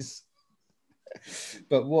notices.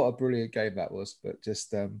 But what a brilliant game that was. But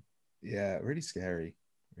just really scary,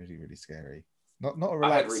 really scary. Not a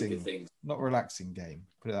relaxing game,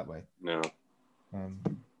 put it that way. No.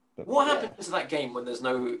 What happens to that game when there's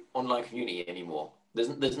no online community anymore? There's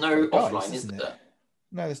no offline, is there?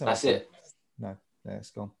 No, there's no. That's offline. it. No,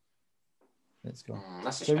 it's gone. It's gone.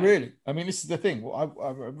 That's a so shame. Really, I mean, this is the thing. I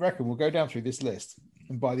reckon we'll go down through this list,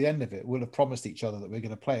 and by the end of it, we'll have promised each other that we're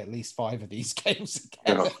going to play at least 5 of these games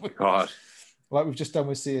again. Oh God! Like we've just done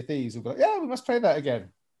with Sea of Thieves, we'll be like, yeah, we must play that again.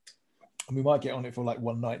 And we might get on it for like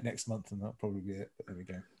one night next month, and that'll probably be it. But there we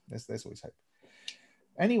go. There's always hope.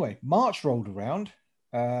 Anyway, March rolled around,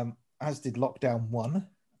 as did Lockdown 1. I don't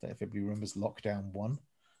know if everybody remembers Lockdown 1.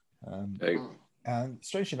 And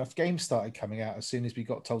strangely enough, games started coming out as soon as we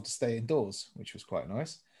got told to stay indoors, which was quite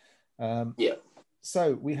nice.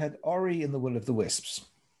 So we had Ori and the Will of the Wisps.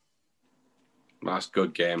 That's a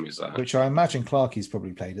good game, is that? Which I imagine Clarky's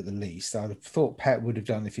probably played at the least. I would have thought Pet would have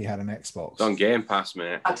done if he had an Xbox. It's on Game Pass,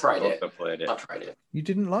 mate. I tried it. I played it. I tried it. You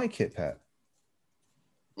didn't like it, Pet?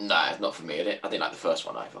 No, not for me. I didn't like the first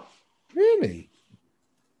one either. Really?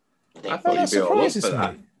 I thought you'd be all up for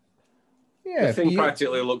that. Yeah, the thing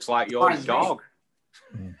practically looks like your dog.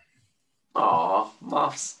 Oh,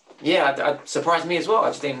 Muffs. Yeah, it surprised me as well. I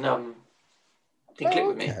just didn't click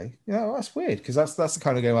with me. Yeah, well, that's weird because that's the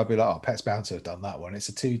kind of game I'd be like, oh, Pet's bound to have done that one. It's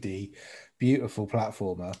a 2D, beautiful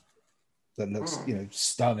platformer that looks,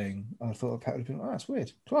 stunning. I thought Pet would have been, oh, that's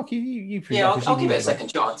weird. Clark, you I'll give it a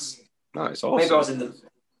second chance. No, it's awesome. Maybe I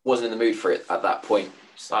wasn't in the mood for it at that point.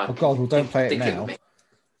 So oh God, well, don't play it now.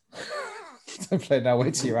 Don't play it now.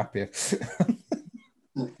 Wait till you're happier.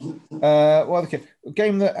 A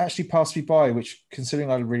game that actually passed me by, which,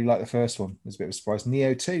 considering I really like the first one, was a bit of a surprise.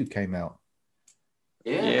 Neo 2 came out.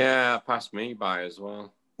 Yeah, passed me by as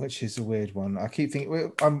well. Which is a weird one. I keep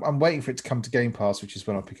thinking I'm waiting for it to come to Game Pass, which is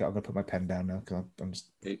when I'll pick it up. I'm gonna put my pen down now because I'm just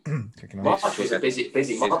kicking on. March was a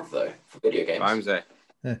busy month though for video games. Ramsey,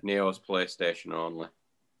 Neo's PlayStation only.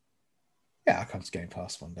 Yeah, I'll come to Game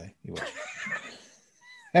Pass one day. You watch.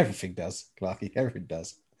 Everything does, Clarky. Everything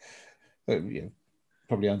does. But,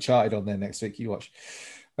 probably Uncharted on there next week. You watch.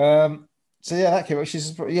 So yeah, that came out.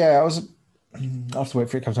 I'll have to wait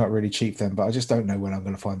for it to come out really cheap then, but I just don't know when I'm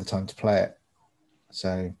going to find the time to play it.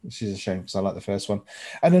 So which is a shame because I like the first one.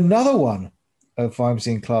 And another one of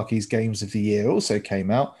Vimesy and Clarky's games of the year also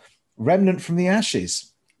came out, Remnant from the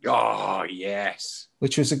Ashes. Oh, yes.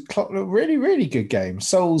 Which was a really, really good game.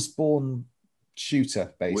 Soulsborne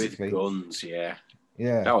shooter, basically. With guns, yeah.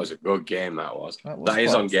 Yeah. That was a good game, that was. That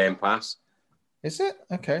is on Game Pass. Is it?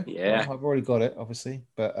 Okay. Yeah. Well, I've already got it, obviously.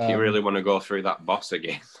 But you really want to go through that boss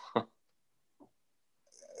again?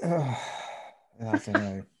 I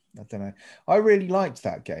don't know. I really liked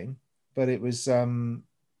that game, but it was I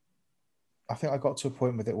think I got to a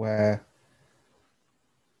point with it where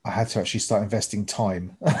I had to actually start investing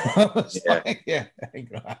time. It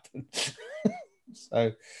ain't gonna happen.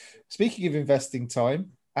 So speaking of investing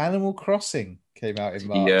time, Animal Crossing came out in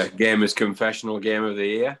March. Yeah, Gamers Confessional Game of the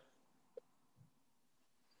Year.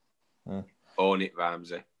 Own it,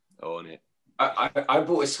 Ramsey. Own it. I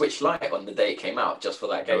bought a Switch Lite on the day it came out just for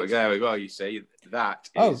that game. There we go. You see, that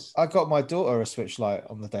is... I got my daughter a Switch Lite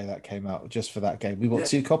on the day that came out just for that game. We bought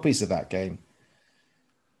 2 copies of that game.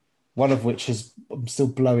 One of which I'm still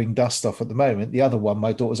blowing dust off at the moment. The other one,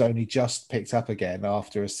 my daughter's only just picked up again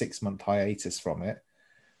after a 6-month hiatus from it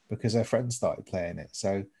because her friends started playing it.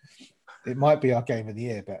 So it might be our game of the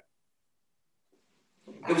year, but...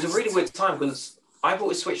 It was a really weird time because I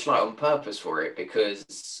bought a Switch Lite on purpose for it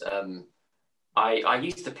because... I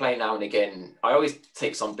used to play now and again. I always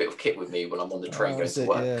take some bit of kit with me when I'm on the train going to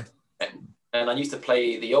work. Yeah. And I used to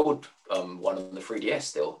play the old one on the 3DS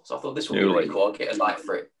still. So I thought this would be really cool. I'll get a light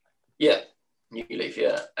for it. Yeah, New Leaf,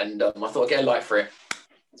 yeah. And I thought I'd get a light for it.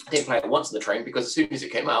 I didn't play it once on the train because as soon as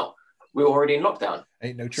it came out, we were already in lockdown.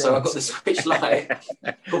 Ain't no trains. So I got the Switch Lite,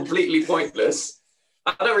 completely pointless.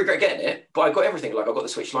 I don't regret getting it, but I got everything. Like I got the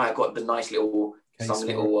Switch Lite, I got the nice little... Some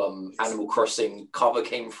little Animal Crossing cover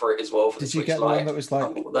came for it as well. For Did you get the one that was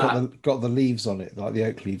like got the leaves on it, like the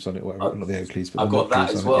oak leaves on it? Whatever, not the oak leaves, but I got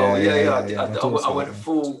that as well. I went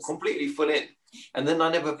completely full in, and then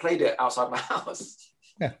I never played it outside my house.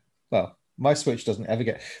 Yeah, well, my Switch never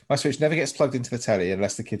gets plugged into the telly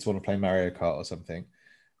unless the kids want to play Mario Kart or something,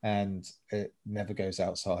 and it never goes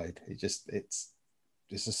outside. It's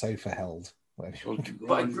a sofa held. Do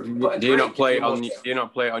you not play it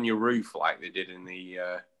on your roof like they did in the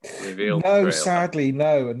reveal? No, trailer? Sadly,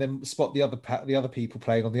 no. And then spot the other people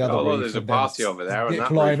playing on the other roof. There's a party over there on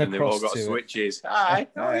that roof, and they've all got switches. Hi,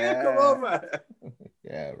 come over.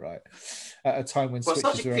 Yeah, right. At a time when switches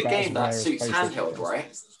such a were good about game that suits handheld,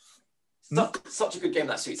 right? Such a good game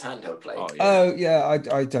that suits handheld play. Oh yeah,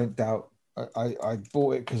 I don't doubt. I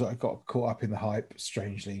bought it because I got caught up in the hype,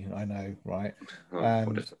 strangely, I know, right?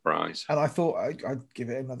 What a surprise. And I thought I'd give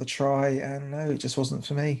it another try, and no, it just wasn't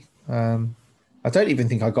for me. I don't even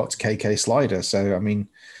think I got to KK Slider. So, I mean,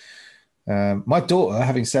 my daughter,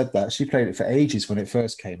 having said that, she played it for ages when it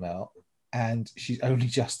first came out, and she's only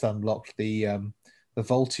just unlocked the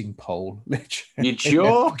vaulting pole, literally.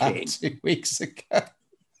 You're joking? 2 weeks ago.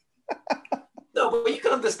 No, but you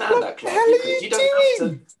can understand that, Clark. What the hell are you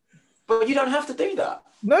doing? But you don't have to do that.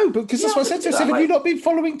 No, because that's what I said to her. I said, have you not been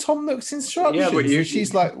following Tom Nook's instructions? Yeah, but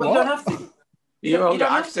she's like, what? You don't have to. You don't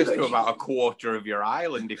get access to about a quarter of your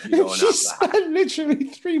island if you don't have that. She spent literally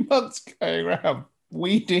 3 months going around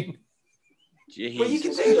weeding. Jesus, well, you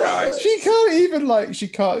can do that. She can't even she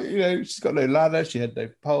can't, she's got no ladder. She had no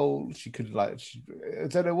pole. She could I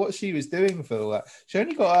don't know what she was doing for all that. She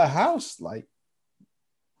only got her house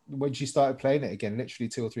when she started playing it again, literally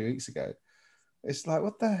 2 or 3 weeks ago. It's like,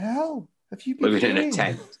 what the hell have you been doing? Living in a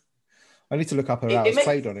tent. I need to look up her hours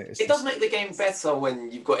played on it. It does make the game better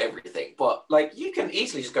when you've got everything, but you can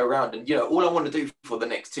easily just go around and all I want to do for the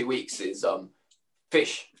next 2 weeks is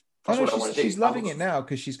fish. That's what I want to do. She's loving it now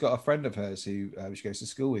because she's got a friend of hers who she goes to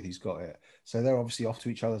school with who's got it. So they're obviously off to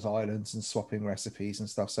each other's islands and swapping recipes and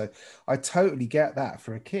stuff. So I totally get that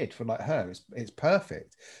for a kid, for her. It's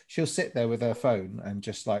perfect. She'll sit there with her phone and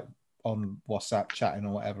just on WhatsApp chatting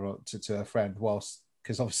or whatever to her friend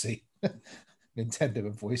because obviously Nintendo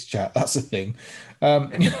and voice chat, that's a thing.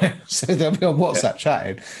 So they'll be on WhatsApp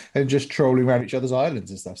chatting and just trolling around each other's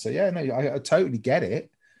islands and stuff. So yeah, no, I totally get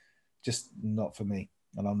it. Just not for me.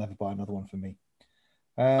 And I'll never buy another one for me.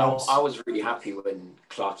 I was really happy when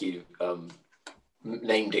Clarky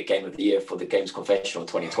named it Game of the Year for the Games Confessional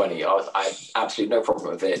 2020. I had absolutely no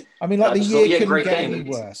problem with it. I mean, the year couldn't get any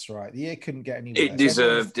worse, right? The year couldn't get any worse. It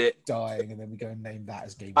deserved it. Dying, and then we go and name that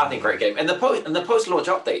as Game. I think great game, and the post-launch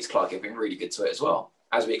updates, Clarky, have been really good to it as well,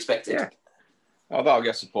 as we expected. Yeah. Oh, that'll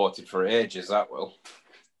get supported for ages. That will.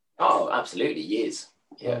 Oh, absolutely, years.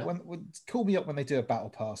 Yeah. Call me up when they do a battle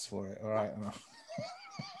pass for it. All right.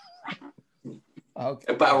 Okay.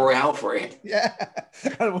 A battle royale for it. Yeah.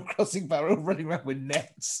 Animal Crossing battle running around with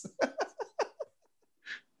nets.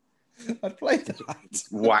 I'd play that.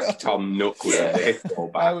 Whack Tom Nook with a baseball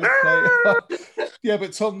bat. I would play. Yeah,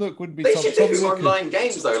 but Tom Nook wouldn't be. They Tom should do Nook online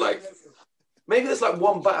games though. Maybe there's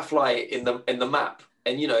one butterfly in the map,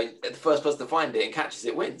 and the first person to find it and catches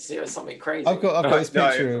it wins. Something crazy. I've got this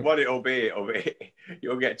picture. What it'll be,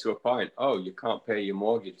 you'll get to a point. Oh, you can't pay your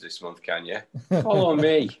mortgage this month, can you? Follow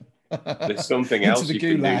me. There's something else you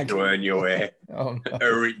can do to earn your way. Oh,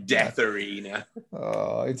 no. Death arena.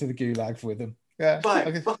 Oh, into the gulag with them. Yeah.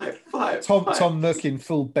 Five. Tom Nook in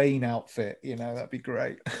full Bane outfit. That'd be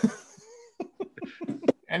great.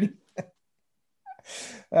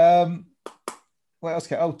 What else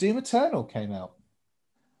came? Oh, Doom Eternal came out.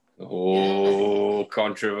 Oh,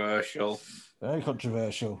 controversial. Very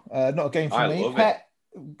controversial. Not a game for me. Love Pet,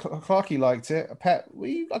 Clarky liked it. Pet,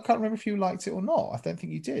 I can't remember if you liked it or not. I don't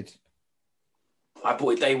think you did. I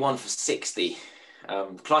bought it day one for 60.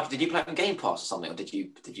 Clarky, did you play it on Game Pass or something, or did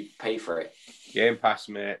you pay for it? Game Pass,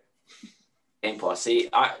 mate. Game Pass. See,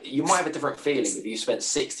 you might have a different feeling if you spent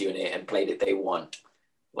 60 on it and played it day one.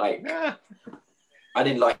 I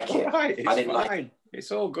didn't like it. Right, it's fine.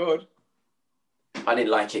 It's all good. I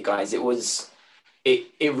didn't like it, guys. It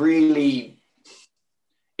really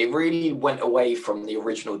went away from the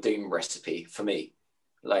original Doom recipe for me.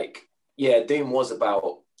 Doom was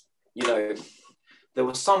about, there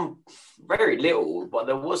was some very little, but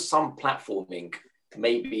there was some platforming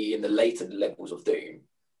maybe in the later levels of Doom.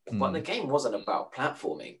 But the game wasn't about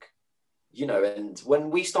platforming, and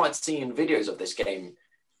when we started seeing videos of this game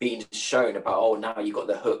being shown about, now you got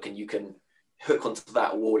the hook and you can hook onto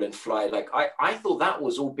that wall and fly. I thought that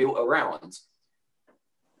was all built around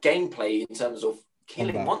gameplay in terms of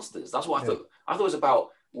killing monsters. That's what I thought. I thought it was about,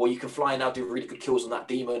 you can fly now, do really good kills on that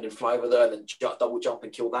demon and fly over there and then double jump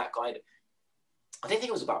and kill that guy. I didn't think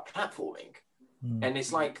it was about platforming. And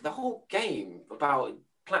it's the whole game about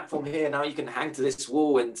platform here. Now you can hang to this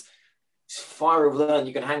wall and fire over there and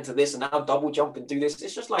you can hang to this and now double jump and do this.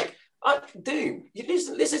 It's just Doom.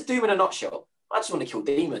 This is Doom in a nutshell. I just want to kill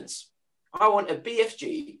demons. I want a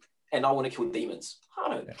BFG and I want to kill demons. I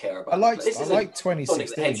don't care about. I liked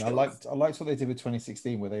 2016. I liked what they did with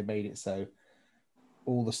 2016, where they made it so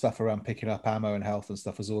all the stuff around picking up ammo and health and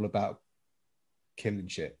stuff was all about killing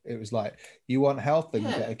shit. It was you want health, then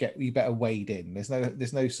you better wade in.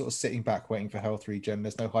 There's no sort of sitting back waiting for health regen.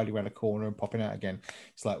 There's no hiding around a corner and popping out again.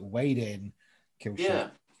 It's wade in, kill shit.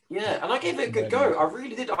 Yeah, and I gave it a good go. I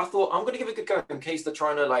really did. I thought I'm going to give it a good go in case they're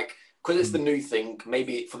trying to because it's the new thing.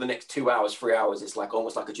 Maybe for the next 2 hours, 3 hours, it's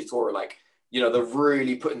almost like a tutorial. They're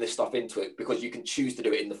really putting this stuff into it because you can choose to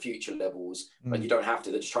do it in the future levels, but you don't have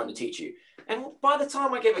to. They're just trying to teach you. And by the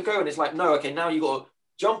time I gave it a go, and it's no, okay, now you got to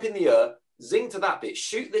jump in the air, zing to that bit,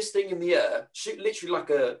 shoot this thing in the air, shoot literally like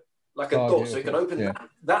a door, so you can open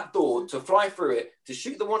that door to fly through it, to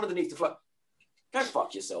shoot the one underneath to fly. Go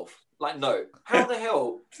fuck yourself. No. How the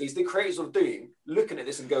hell is the creators of Doom looking at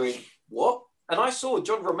this and going, what? And I saw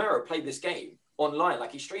John Romero play this game online,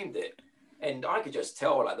 he streamed it. and I could just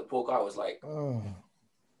tell, like, the poor guy was like,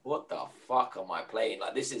 what the fuck am I playing?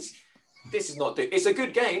 Like, this is not. It's a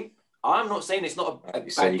good game. I'm not saying it's not a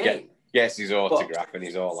bad game. Yes, his autograph and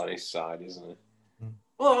he's all on his side, isn't it?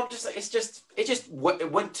 Well, I'm just like,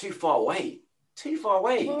 it went too far away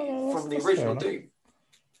from the original Doom.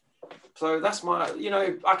 So that's my,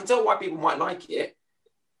 I can tell why people might like it,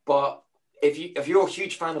 but if you're a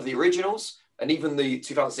huge fan of the originals and even the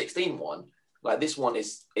 2016 one, like, this one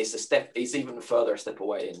is even further a step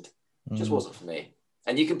away, and just wasn't for me.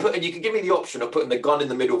 And you can give me the option of putting the gun in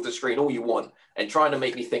the middle of the screen all you want and trying to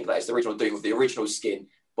make me think that it's the original Doom with the original skin,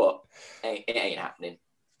 but it ain't happening.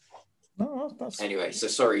 No, that's anyway. So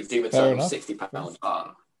sorry, Doom Eternal,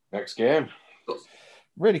 £60. Next game.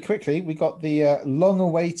 Really quickly, we got the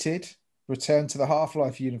long-awaited return to the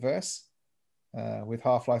Half-Life universe with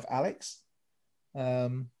Half-Life Alyx.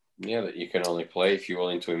 That you can only play if you're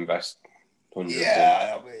willing to invest hundreds.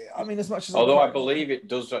 Yeah, I mean, as much as although I believe it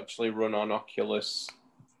does actually run on Oculus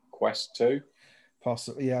Quest 2.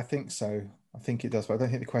 Possibly, yeah, I think so. I think it does, but I don't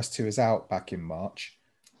think the Quest 2 is out back in March.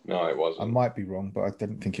 No, it wasn't. I might be wrong, but I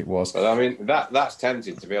didn't think it was. But I mean, that's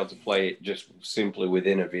tempting to be able to play it just simply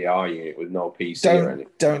within a VR unit with no PC or anything.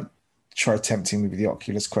 Don't try tempting me with the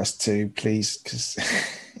Oculus Quest 2, please, because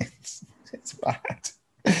it's bad.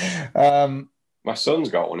 My son's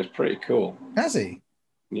got one. It's pretty cool. Has he?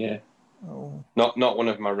 Yeah. Oh. Not one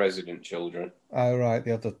of my resident children. Oh, right.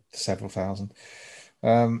 The other several thousand.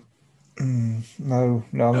 No,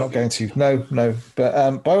 I'm not going to. No.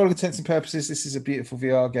 But by all intents and purposes, this is a beautiful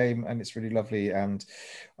VR game and it's really lovely. And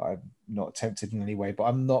I'm not tempted in any way, but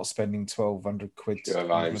I'm not spending 1,200 quid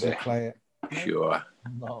to play it. Sure.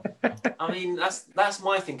 No. I mean, that's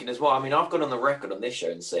my thinking as well. I mean, I've gone on the record on this show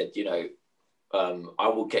and said, I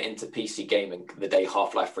will get into PC gaming the day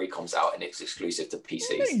Half-Life 3 comes out and it's exclusive to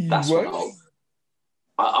PCs. That's when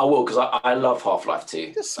I will, because I love Half-Life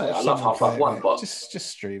 2. I love Half-Life 1, but just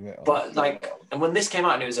stream it. But and when this came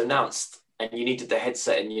out and it was announced and you needed the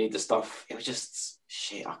headset and you need the stuff, it was just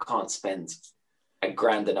shit. I can't spend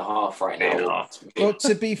 $1,500 right now. Well,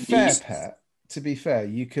 to be fair, Pat,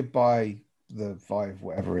 you could buy the Vive,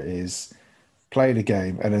 whatever it is, play the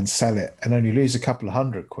game and then sell it and only lose a couple of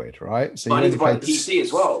 £100, right? So I need to buy the PC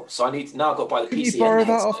as well. So I've got to buy the PC. Can you borrow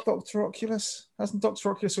that off Dr. Oculus? Hasn't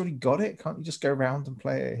Dr. Oculus already got it? Can't you just go around and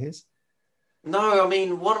play it at his? No, I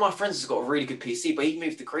mean, one of my friends has got a really good PC, but he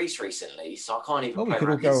moved to Greece recently, so I can't even play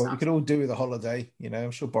we could all do with a holiday,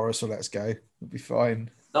 I'm sure Boris will let us go. It'll be fine.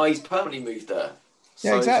 No, he's permanently moved there.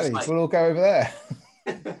 Yeah, exactly. We'll all go over there.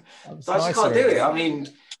 So I just can't do it. I mean,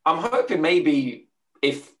 I'm hoping maybe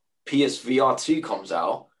if PSVR 2 comes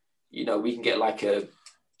out, we can get like a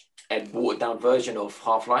watered down version of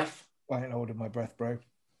Half-Life. I ain't holding my breath, bro.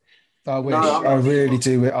 I wish. I really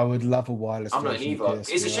do. I would love a wireless version. I'm not either.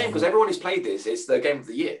 It's a shame because everyone who's played this, it's the game of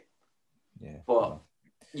the year. Yeah. But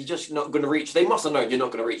you're just not going to reach, they must have known you're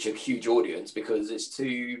not going to reach a huge audience because it's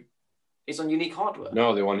on unique hardware.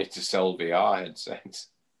 No, they wanted to sell VR headsets.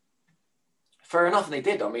 Fair enough, and they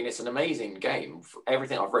did. I mean, it's an amazing game.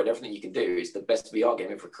 Everything I've read, everything you can do is the best VR game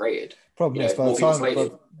ever created. Problem is, by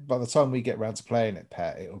the time we get around to playing it,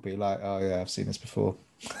 Pat, it'll be like, oh yeah, I've seen this before.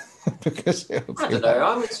 Because it'll be I don't know.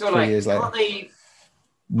 I would feel like, can't they?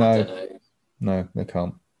 No, they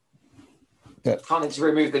can't. But can't they just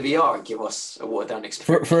remove the VR and give us a watered down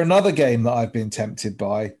experience? For another game that I've been tempted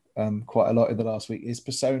by quite a lot in the last week is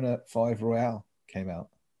Persona 5 Royale came out.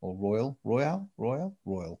 Or Royal. Why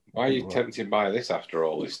are you tempted by this after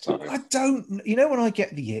all this time? I don't. When I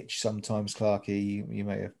get the itch sometimes, Clarky, you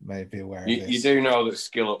may be aware of this. You do know that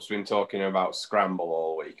Skill Up's been talking about Scramble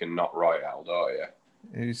all week and not Royale, don't you?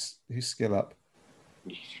 Who's Skill Up?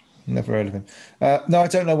 Never heard of him. No, I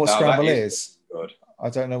don't know what Scramble is. Good. I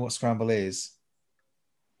don't know what Scramble is.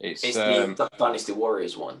 It's the Dynasty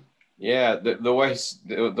Warriors one. Yeah, the way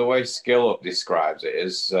Skill Up describes it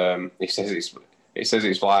is, It says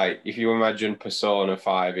it's like, if you imagine Persona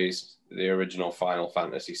 5 is the original Final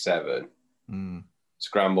Fantasy 7,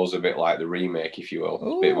 Scramble's a bit like the remake, if you will. It's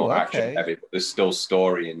a bit more action heavy, but there's still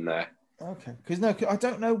story in there. Okay, because I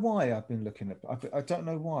don't know why I've been looking at. I don't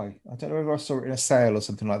know why. I don't know whether I saw it in a sale or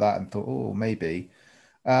something like that and thought, oh, maybe.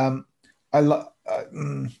 I don't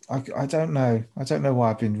know. I don't know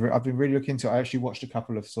why I've been really looking into it. I actually watched a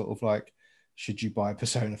couple of sort of like, should you buy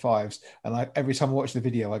Persona 5s? And every time I watch the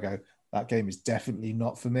video, I go, that game is definitely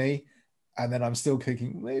not for me. And then I'm still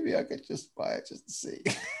thinking, maybe I could just buy it just to see.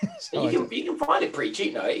 So you can find it pretty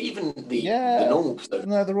cheap now. Even the normal.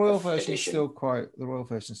 No, the Royal version is still quite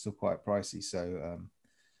pricey. So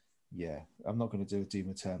I'm not going to do a Doom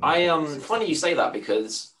Eternal. Funny you say that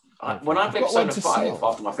because when I played Persona 5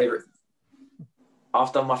 after my favorite.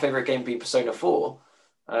 after my favorite game being Persona 4,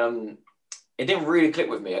 it didn't really click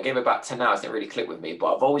with me. I gave it about 10 hours, it didn't really click with me,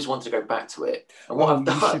 but I've always wanted to go back to it. And what I've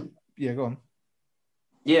done... Yeah, go on.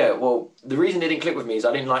 Yeah, well, the reason it didn't click with me is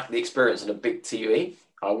I didn't like the experience on a big TV.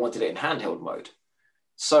 I wanted it in handheld mode.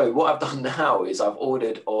 So what I've done now is I've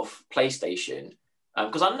ordered off PlayStation,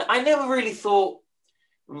 because I never really thought,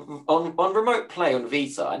 on remote play on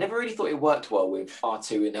Vita, I never really thought it worked well with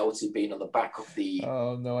R2 and L2 being on the back of the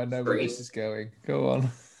Oh, no, I know screen. where this is going. Go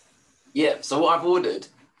on. Yeah, so what I've ordered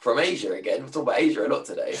from Asia, again, we're talking about Asia a lot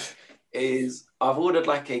today, is I've ordered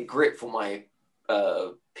like a grip for my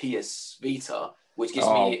PS Vita, which gives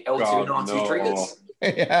me L2 and R2 triggers.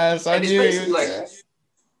 Yes, I knew.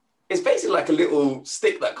 It's basically like a little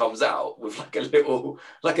stick that comes out with like an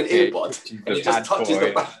earbud, and it just touches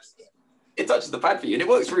the pad. It touches the pad for you, and it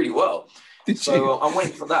works really well. I'm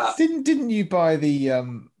waiting for that. Didn't you buy the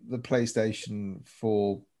PlayStation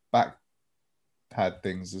 4 back pad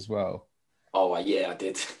things as well? Oh yeah, I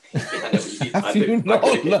did. Have you not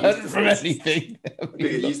learned from anything? I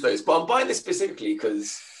didn't use those, but I'm buying this specifically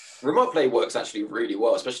because remote play works actually really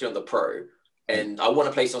well, especially on the Pro. And I want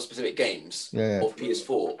to play some specific games of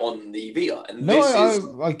PS4 on the Vita. And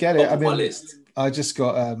I get it. I mean, my list. I just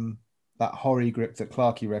got that Hori grip that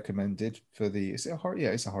Clarky recommended for the. Is it a Hori?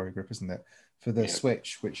 Yeah, it's a Hori grip, isn't it? For the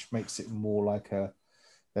Switch, which makes it more like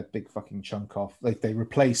that big fucking chunk off. Like they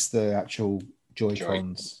replace the actual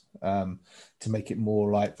Joy-Cons to make it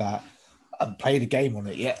more like that. I haven't played a game on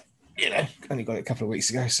it yet. Only got it a couple of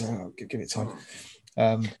weeks ago, so I'll give it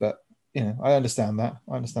time. But I understand that.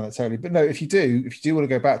 I understand that totally. But no, if you do want to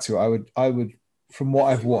go back to it, I would, from what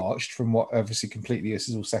I've watched, from what obviously completely, this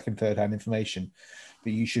is all second, third hand information,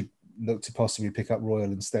 but you should look to possibly pick up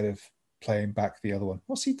Royal instead of playing back the other one.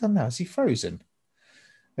 What's he done now? Is he frozen?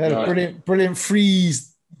 Brilliant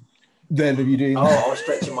freeze. Then of you doing that. I was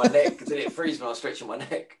stretching my neck. Did it freeze when I was stretching my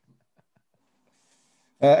neck?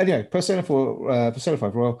 Anyway, Persona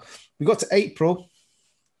 5 Royal. We got to April.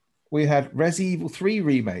 We had Resident Evil 3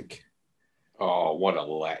 remake. Oh, what a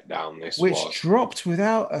letdown this was. was. Which dropped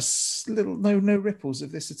without no ripples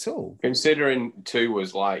of this at all. Considering 2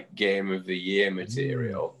 was like Game of the Year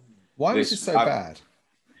material. Why was it so bad?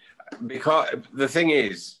 Because the thing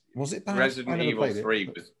is, was it bad? Resident Evil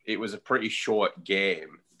 3 was a pretty short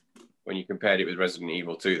game when you compared it with Resident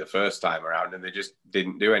Evil 2 the first time around, and they just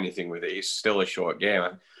didn't do anything with it. It's still a short game.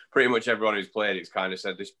 Pretty much everyone who's played it's kind of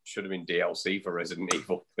said this should have been DLC for Resident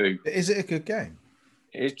Evil 2. Is it a good game?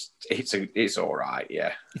 It's all right,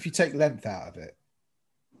 yeah. If you take length out of it,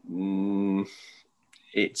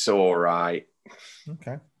 it's all right.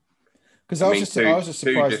 Okay. Because I was just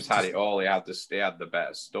surprised. 2 just had it all. He had the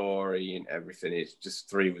better story and everything. It's just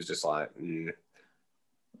 3 was just like.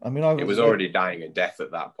 I mean, it was already dying a death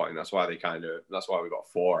at that point. That's why we got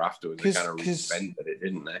 4 afterwards. They kind of reinvented it,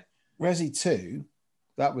 didn't they? Resi 2,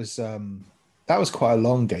 that was quite a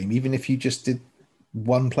long game. Even if you just did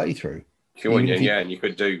one playthrough. And you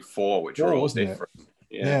could do 4, which are all different.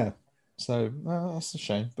 Yeah. So that's a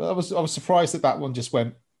shame. But I was surprised that one just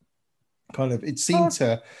went kind of. It seemed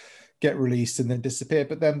to get released and then disappear.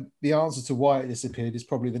 But then the answer to why it disappeared is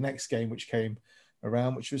probably the next game which came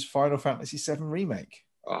around, which was Final Fantasy VII Remake,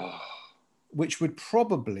 which would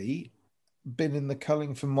probably been in the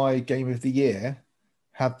culling for my Game of the Year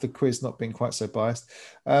had the quiz not been quite so biased.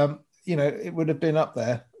 It would have been up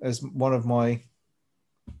there as one of my.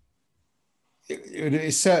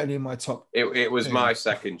 It's certainly in my top. It was my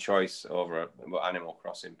second choice over Animal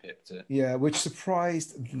Crossing Pip. Yeah, which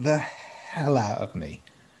surprised the hell out of me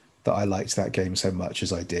that I liked that game so much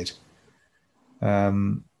as I did.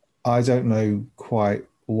 I don't know quite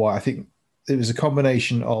why. I think it was a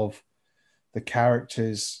combination of the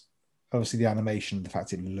characters, obviously the animation, the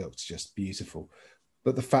fact it looked just beautiful,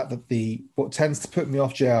 but the fact that what tends to put me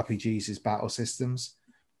off JRPGs is battle systems.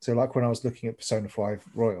 So like when I was looking at Persona 5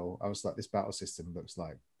 Royal, I was like, this battle system looks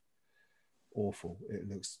like awful. It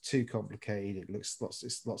looks too complicated. It looks lots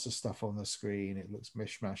of stuff on the screen. It looks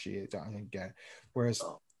mishmashy. I don't get it. Whereas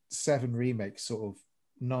 7 Remake, sort of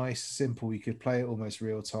nice, simple. You could play it almost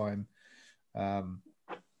real time. I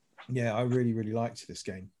really, really liked this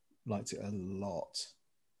game. Liked it a lot.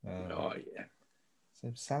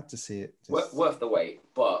 So sad to see it. Worth the wait,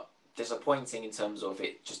 but disappointing in terms of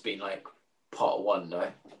it just being like part 1, no?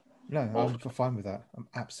 No, I'm fine with that. I'm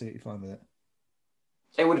absolutely fine with it.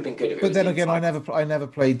 It would have been good if it But was then again, I never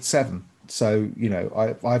played 7. So,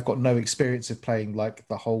 I've got no experience of playing like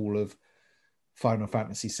the whole of Final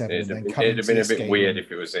Fantasy VII. It'd have been a bit weird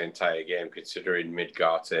if it was the entire game, considering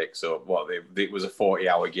Midgar takes up it was a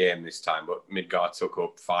 40-hour game this time, but Midgar took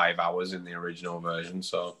up 5 hours in the original version.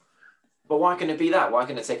 So, but why can it be that? Why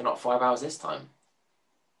can it take not 5 hours this time?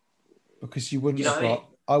 because you wouldn't have got.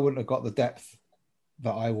 I wouldn't have got the depth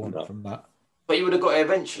that I want from that. But you would have got it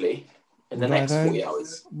eventually in the next 40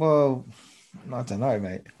 hours. Well, I don't know,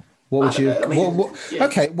 mate. What would you?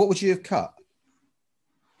 Okay, what would you have cut?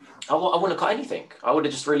 I wouldn't have cut anything. I would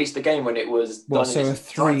have just released the game when it was done. So a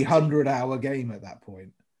 300-hour game at that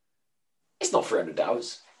point. It's not 300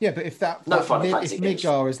 hours. Yeah, but if that if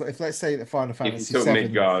Midgar is like, if let's say that Final Fantasy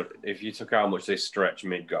VII, if you took how much they stretch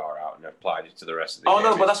Midgar out and applied it to the rest of the game.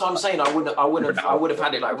 No, but that's what I'm saying. I would have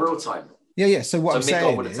had it like real time. Yeah. So what I'm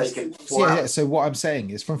saying is, so what I'm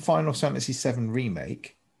saying is, from Final Fantasy VII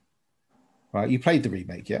Remake, right? You played the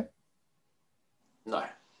remake, yeah? No,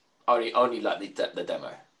 only like the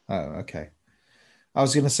demo. Oh, okay. I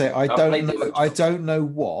was going to say I don't know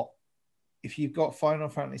what if you've got Final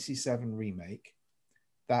Fantasy VII Remake,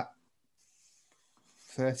 that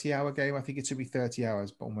 30-hour game. I think it should be 30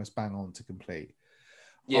 hours, but almost bang on to complete.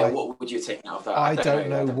 Yeah, what would you take out of that? I don't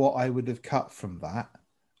know what I would have cut from that.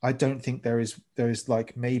 I don't think there is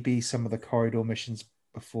like maybe some of the corridor missions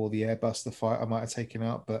before the airbuster fight I might have taken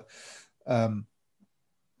out, but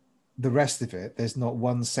the rest of it, there's not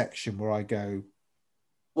one section where I go.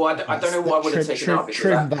 Well, I don't know what I would have taken out.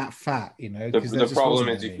 Trim that fat, you know. The problem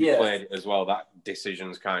is if you played it as well, that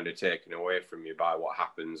decision's kind of taken away from you by what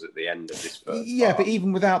happens at the end of this first part. But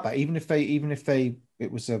even without that, even if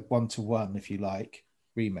it was a 1-to-1, if you like,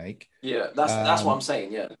 remake. Yeah, that's what I'm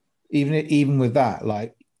saying. Yeah. Even with that,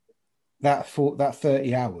 like that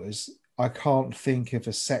 30 hours, I can't think of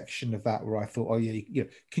a section of that where I thought,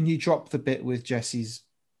 can you drop the bit with Jesse's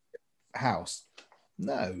house?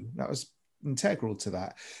 No, that was integral to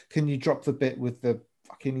that. Can you drop the bit with the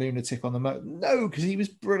fucking lunatic on the motor? No, because he was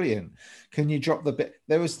brilliant. Can you drop the bit?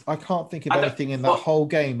 I can't think of anything in that whole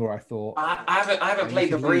game where I thought. I haven't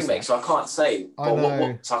played the remake, so I can't say.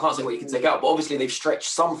 So I can't say what you can take out. But obviously they've stretched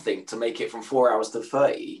something to make it from 4 hours to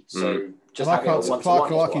 30. So just having a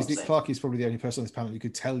 1-to-1. Clarky's probably the only person on this panel who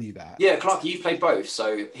could tell you that. Yeah, Clarky, you've played both.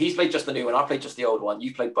 So he's played just the new one. I played just the old one.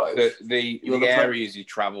 You played both. The areas you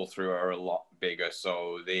travel through are a lot bigger.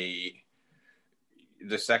 So the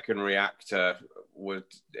second reactor was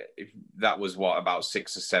about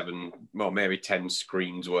 6 or 7, well, maybe 10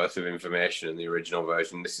 screens worth of information in the original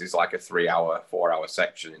version. This is like a 4-hour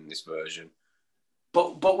section in this version.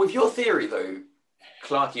 But with your theory though,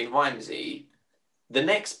 Clarky and Wimsey, the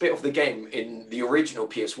next bit of the game in the original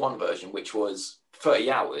PS1 version, which was 30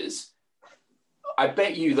 hours, I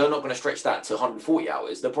bet you they're not going to stretch that to 140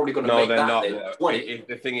 hours. They're probably going to make that 20.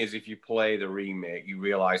 The thing is, if you play the remake, you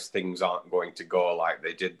realise things aren't going to go like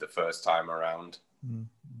they did the first time around.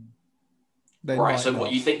 Right, so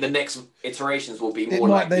what you think the next iterations will be more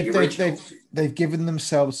like the original? They've given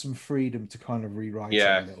themselves some freedom to kind of rewrite it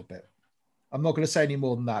a little bit. I'm not going to say any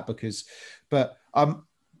more than that but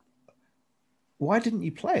why didn't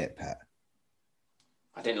you play it, Pat?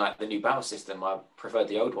 I didn't like the new battle system. I preferred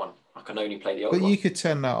the old one. I can only play the old one. But you could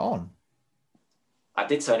turn that on. I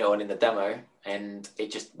did turn it on in the demo, and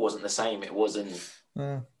it just wasn't the same. It wasn't.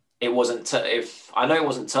 It wasn't. I know it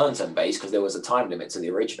wasn't turn based because there was a time limit to the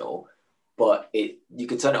original, but you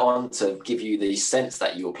could turn it on to give you the sense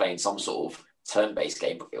that you were playing some sort of turn-based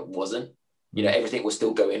game, but it wasn't. You know, everything was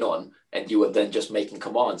still going on, and you were then just making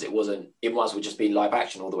commands. It wasn't. It might as well just be live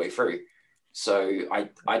action all the way through. So I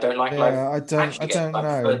don't like live action. I don't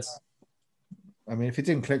know. I mean, if it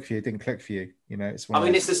didn't click for you, it didn't click for you. You know, it's.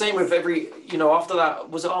 It's the same with every. You know, after that,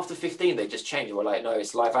 was it after 15? They just changed. They were like, no,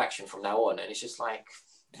 it's live action from now on, and it's just like,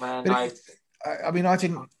 man, I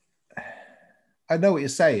didn't. I know what you're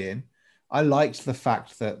saying. I liked the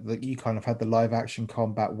fact that you kind of had the live action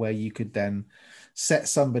combat where you could then set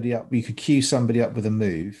somebody up. You could queue somebody up with a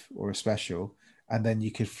move or a special, and then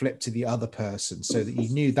you could flip to the other person so that you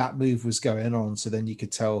knew that move was going on. So then you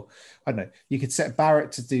could tell, I don't know, you could set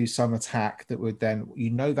Barrett to do some attack that would then,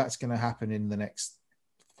 that's going to happen in the next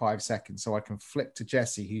 5 seconds. So I can flip to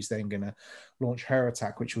Jessie, who's then going to launch her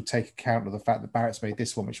attack, which will take account of the fact that Barrett's made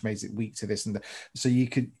this one, which makes it weak to this. So you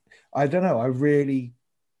could, I don't know, I really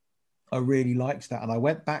liked that. And when I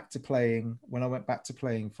went back to playing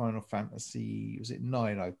Final Fantasy, was it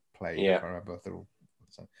 9 I played? Yeah. If I remember.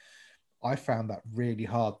 So I found that really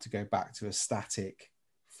hard to go back to a static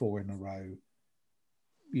 4 in a row.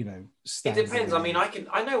 You know, it depends. I mean,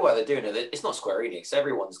 I know why they're doing it. It's not Square Enix.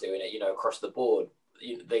 Everyone's doing it. You know, across the board.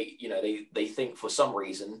 They think for some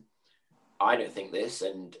reason. I don't think this,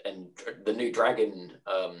 and the new Dragon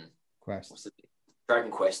Quest. What's the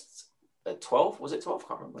Dragon Quest 12? Was it 12? I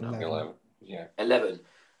can't remember. 11. Yeah. 11.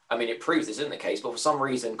 I mean, it proves this isn't the case, but for some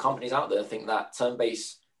reason, companies out there think that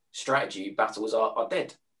turn-based strategy battles are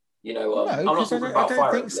dead. You know, No, I'm not talking about I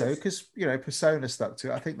Fire don't think Emblem. so, because, you know, Persona stuck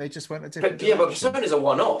to it. I think they just went a different But, yeah, but direction. Persona's a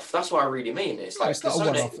one-off. That's what I really mean. It's No, like it's not Persona,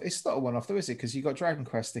 a one-off. It's not a one-off, though, is it? Because you got Dragon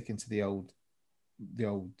Quest sticking to the old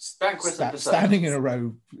standing in a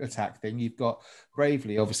row attack thing. You've got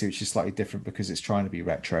Bravely, obviously, which is slightly different because it's trying to be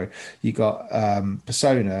retro. You got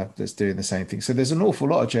Persona that's doing the same thing. So there's an awful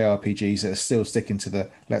lot of JRPGs that are still sticking to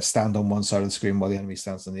the let's stand on one side of the screen while the enemy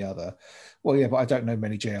stands on the other. Well, yeah, but I don't know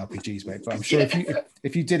many JRPGs, mate. But I'm sure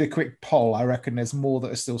if you did a quick poll, I reckon there's more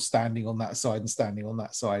that are still standing on that side and standing on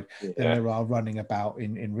that side than there are running about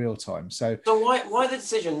in real time. So why the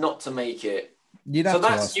decision not to make it? You'd have to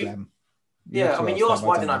ask them. Yeah, I mean, you asked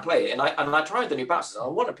why didn't I play it, and I tried the new battle system. I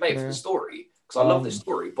want to play it for the story because I love the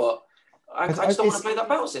story, but I just don't want to play that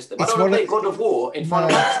battle system. I don't want to play God of War in Final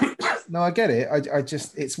Fantasy. No, I get it. I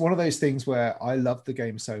just it's one of those things where I love the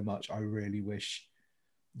game so much. I really wish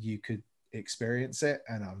you could experience it,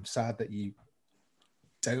 and I'm sad that you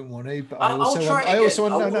don't want to. But I'm not going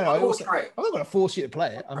to force you to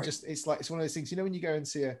play it. It's one of those things. You know, when you go and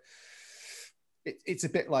see it's a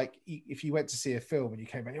bit like if you went to see a film and you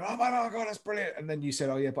came in, you're, oh my God, that's brilliant. And then you said,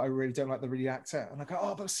 oh yeah, but I really don't like the lead actor. And I go,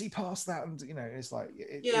 oh, but see past that. And you know, it's like,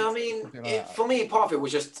 for me, part of it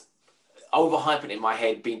was just overhyping it in my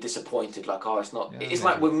head, being disappointed. Like, oh, it's not, it's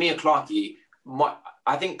like with me and Clarky,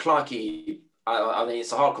 I think Clarky, I mean,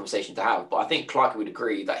 it's a hard conversation to have, but I think Clarky would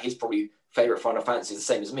agree that his probably favorite Final Fantasy is the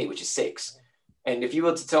same as me, which is 6. And if you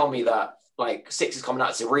were to tell me that like 6 is coming out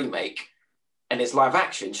as a remake and it's live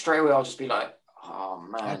action, straight away, I'll just be like, oh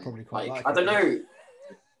man, I'd probably quite like I don't know.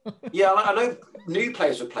 Yeah, I know new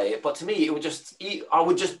players would play it, but to me, I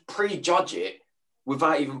would just prejudge it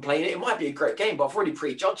without even playing it. It might be a great game, but I've already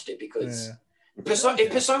prejudged it because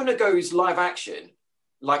if Persona goes live action,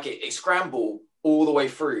 like it scramble all the way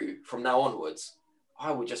through from now onwards,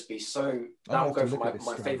 I would just be so. That will go for my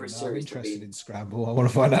favorite series. I'm interested in Scramble. I want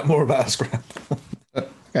to find out more about Scramble.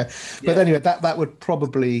 Okay, but anyway, that would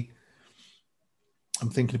probably. I'm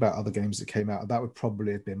thinking about other games that came out. That would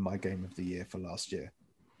probably have been my game of the year for last year.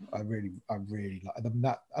 I really like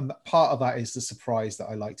that. And part of that is the surprise that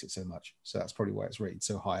I liked it so much. So that's probably why it's rated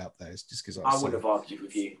so high up there. Is just because I would have argued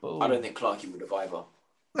with you. I don't think Clarky would have either.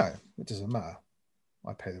 No, it doesn't matter.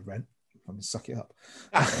 I pay the rent. I'm gonna suck it up.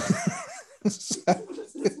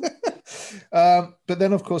 But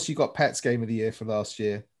then, of course, you got Pet's game of the year for last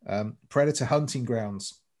year. Predator Hunting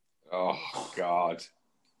Grounds. Oh God.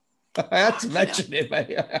 I had to mention it,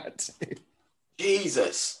 mate. I had to.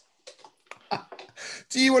 Jesus.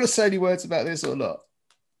 Do you want to say any words about this or not?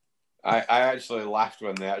 I actually laughed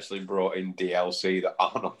when they actually brought in DLC that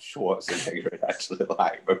Arnold Schwarzenegger had actually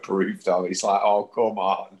like approved of. It's like, oh, come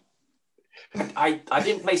on. I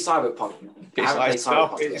didn't play Cyberpunk. It's like,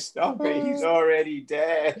 stop it. He's already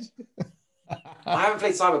dead. I haven't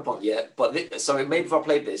played Cyberpunk yet, but so maybe if I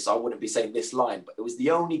played this, I wouldn't be saying this line, but it was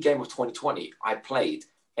the only game of 2020 I played.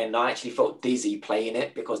 And I actually felt dizzy playing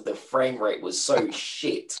it because the frame rate was so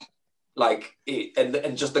shit. Like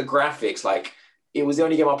and just the graphics, like it was the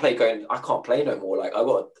only game I played going, I can't play no more. Like I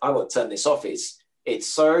got to turn this off. It's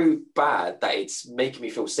so bad that it's making me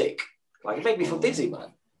feel sick. Like it made me feel dizzy,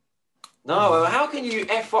 man. No, how can you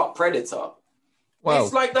F up Predator? Well,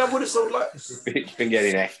 it's like that would have sold like it's been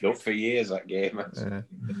getting F'd up for years, that game.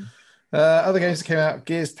 Other games that came out,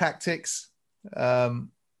 Gears Tactics.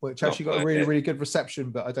 Which actually got a really, really good reception,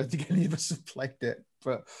 but I don't think any of us have played it.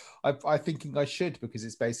 But I'm thinking I should because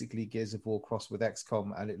it's basically Gears of War crossed with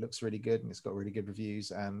XCOM, and it looks really good, and it's got really good reviews.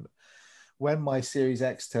 And when my Series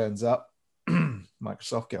X turns up,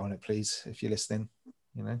 Microsoft, get on it, please, if you're listening.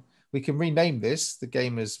 You know, we can rename this. The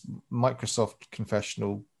game is Microsoft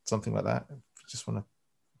Confessional, something like that. If you just want to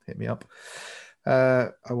hit me up, I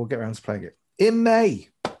will get around to playing it in May.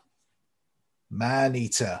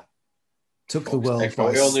 Maneater. Took the world by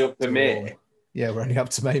storm. We're only up to May. Yeah, we're only up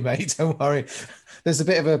to May, mate. Don't worry. There's a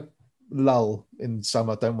bit of a lull in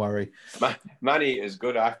summer. Don't worry. Maneater's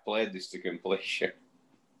good. I've played this to completion.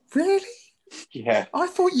 Really? Yeah. I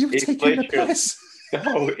thought you were taking the piss.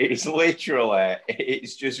 No, it's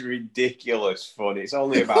just ridiculous fun. It's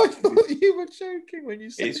only about. I thought you were joking when you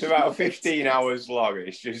said it's about 15 hours long.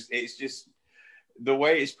 It's just. The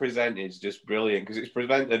way it's presented is just brilliant because it's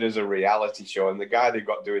presented as a reality show, and the guy they've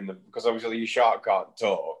got doing because obviously your shark can't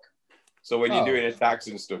talk. So when you're doing attacks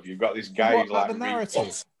and stuff, you've got this guy who's like the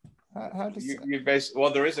narrative. How does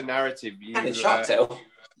well, there is a narrative. And it's Shark Tale.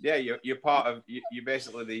 Yeah, you're part of. You're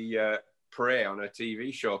basically the prey on a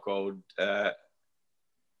TV show called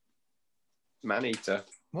Maneater.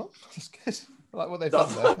 What? That's good. I like what they've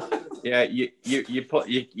done there. Yeah,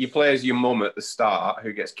 you play as your mum at the start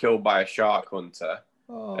who gets killed by a shark hunter,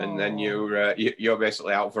 And then you're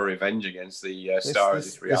basically out for revenge against the star of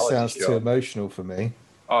this reality show. This sounds too emotional for me.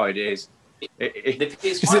 Oh, it is. Is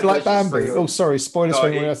it like Bambi? Oh, sorry, spoilers for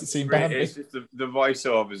anyone who hasn't seen Bambi. It's just the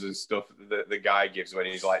voiceovers and stuff that the guy gives when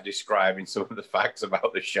he's like describing some of the facts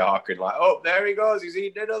about the shark and like, oh, there he goes, he's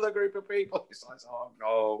eating another group of people. It's like, oh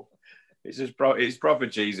no, it's proper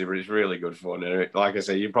cheesy, but it's really good fun. And like I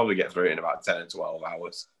say, you probably get through it in about 10 or 12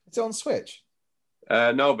 hours. It's on Switch.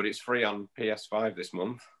 No, but it's free on PS5 this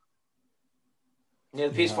month. Yeah,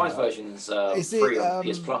 the PS5 version's free on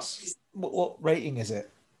PS Plus. What rating is it?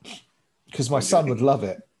 Because my son would love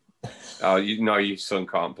it. Oh, your son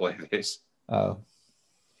can't play this. Oh,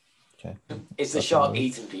 okay. It's the shark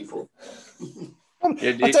eating people.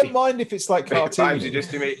 I don't mind if it's like cartoon.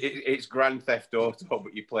 It's Grand Theft Auto,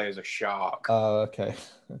 but you play as a shark. Oh, okay.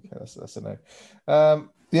 Okay, that's a no.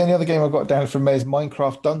 The only other game I've got down from May is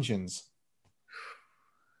Minecraft Dungeons.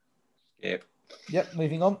 Yep,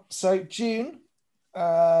 moving on. So June,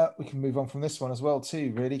 we can move on from this one as well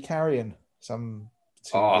too. Really, Carrion.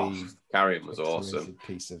 Carrion was awesome.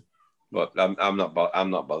 But I'm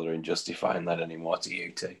not bothering justifying that anymore to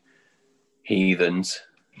you two heathens.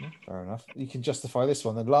 Fair enough. You can justify this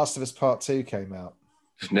one. The Last of Us Part 2 came out.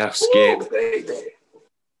 Now skip. Ooh,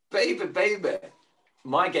 baby.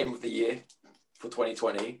 My game of the year for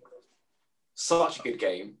 2020. Such a good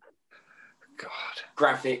game. God.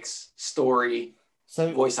 Graphics, story,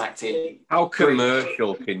 voice acting. How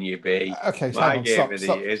commercial can you be? Okay, my game of the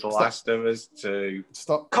year is Last of Us 2.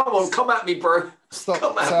 Stop. Come on, come at me, bro.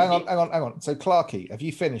 Stop. Hang on. So Clarky, have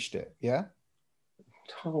you finished it? Yeah?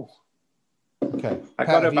 Oh. Okay. I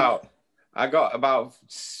got about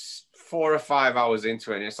 4 or 5 hours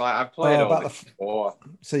into it, and it's like I've played all this before.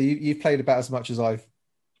 So you've played about as much as I've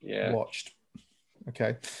watched.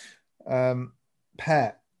 Okay.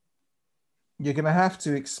 Pat, you're going to have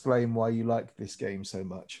to explain why you like this game so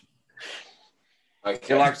much.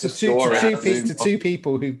 Okay. Like to two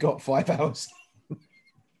people who've got 5 hours.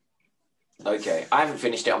 Okay. I haven't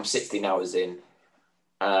finished it. I'm 16 hours in.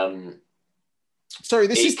 Sorry,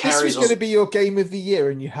 this was going to be your game of the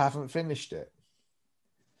year and you haven't finished it.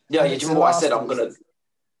 Yeah, you know what I said? I'm gonna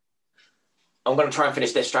try and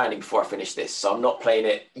finish Death Stranding before I finish this. So I'm not playing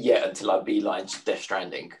it yet until I beeline Death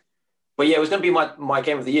Stranding. But yeah, it was going to be my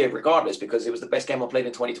game of the year regardless because it was the best game I played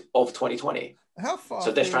in 2020. How far?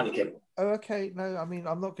 So Death Stranding came. Oh, okay. No, I mean,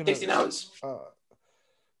 I'm not going to... 16 hours.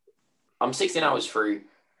 I'm 16 hours through.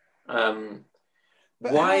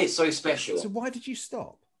 Why it's so special? So why did you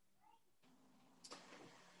stop?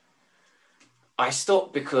 I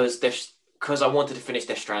stopped because I wanted to finish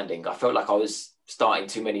Death Stranding. I felt like I was starting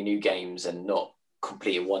too many new games and not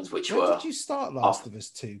completing ones which were... When did you start Last of Us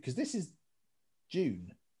 2? Because this is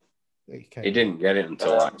June. He didn't get it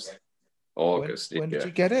until August. When did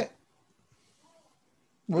you get it?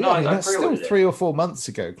 Well, yeah, that's still 3 or 4 months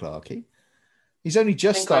ago, Clarky. He's only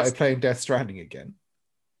just started playing Death Stranding again.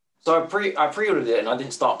 So I pre-ordered it and I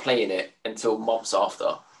didn't start playing it until months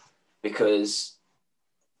after because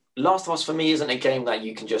Last of Us for me isn't a game that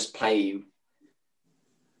you can just play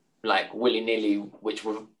like willy-nilly,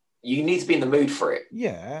 you need to be in the mood for it.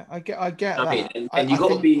 Yeah, I get that. And you got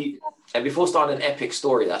to be, and before starting an epic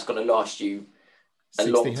story that's going to last you a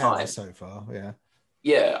long time. So far, yeah.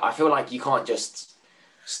 Yeah, I feel like you can't just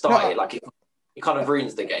start it. Like it kind of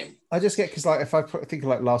ruins the game. I just get, because like if I think of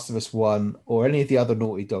like Last of Us 1 or any of the other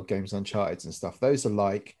Naughty Dog games, Uncharted and stuff, those are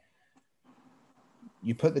like,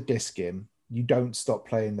 you put the disc in, you don't stop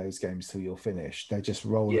playing those games till you're finished. They're just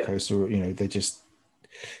roller coaster, they just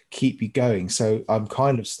keep you going. So I'm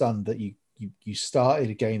kind of stunned that you started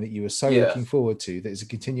a game that you were so looking forward to, that is a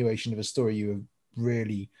continuation of a story you have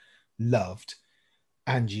really loved,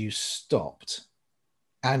 and you stopped,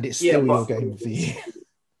 and it's still your game of the year.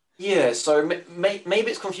 Yeah, so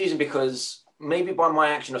maybe it's confusing because maybe by my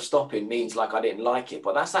action of stopping means like I didn't like it,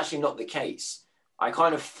 but that's actually not the case. I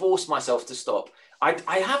kind of forced myself to stop.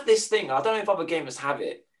 I have this thing, I don't know if other gamers have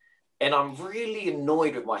it, and I'm really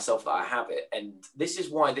annoyed with myself that I have it. And this is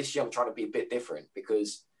why this year I'm trying to be a bit different,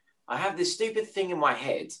 because I have this stupid thing in my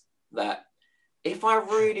head that if I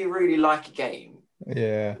really, really like a game,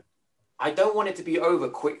 I don't want it to be over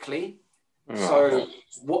quickly. So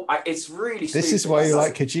it's really stupid. This is why you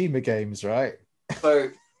like Kojima games, right?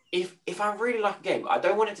 So if I really like a game, I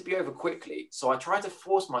don't want it to be over quickly. So I try to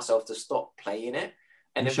force myself to stop playing it.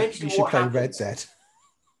 And eventually you should play Red Dead.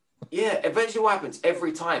 Yeah, eventually what happens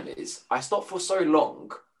every time is I stop for so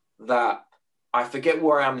long that I forget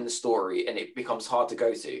where I am in the story and it becomes hard to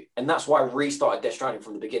go to. And that's why I restarted Death Stranding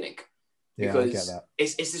from the beginning. Yeah, because I get that.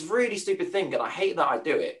 It's this really stupid thing and I hate that I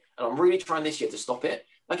do it. And I'm really trying this year to stop it.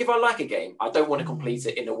 Like if I like a game, I don't want to complete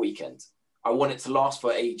it in a weekend. I want it to last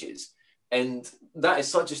for ages. And that is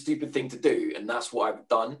such a stupid thing to do. And that's what I've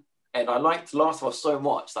done. And I liked Last of Us so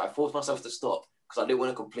much that I forced myself to stop because I didn't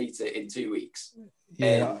want to complete it in 2 weeks.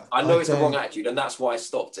 Yeah, and I know it's the wrong attitude, and that's why I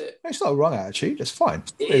stopped it. It's not a wrong attitude. It's fine.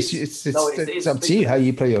 It's up to you how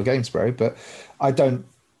you play your games, bro. But I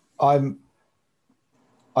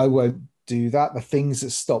won't do that. The things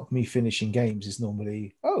that stop me finishing games is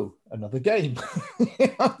normally, another game.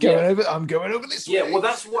 I'm going over this. Yeah, well,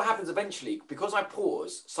 that's what happens eventually. Because I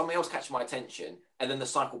pause, something else catches my attention, and then the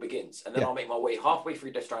cycle begins. And then I'll make my way halfway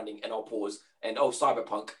through Death Stranding, and I'll pause, and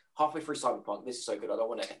Cyberpunk, halfway through Cyberpunk, this is so good, I don't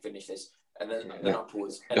want to finish this. And then I'll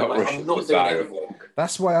pause. And I'm not doing it anymore.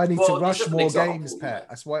 That's why I need to rush more games, Pat.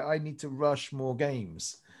 That's why I need to rush more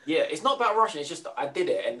games. Yeah, it's not about rushing. It's just I did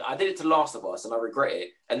it, and I did it to Last of Us, and I regret it.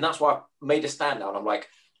 And that's why I made a stand now. And I'm like,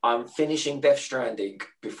 I'm finishing Death Stranding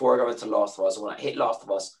before I go into Last of Us. And when I hit Last of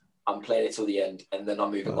Us, I'm playing it till the end, and then I'm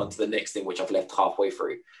moving on to the next thing, which I've left halfway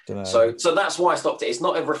through. So that's why I stopped it. It's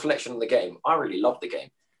not a reflection on the game. I really love the game.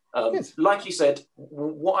 Like you said,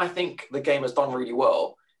 what I think the game has done really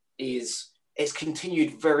well is it's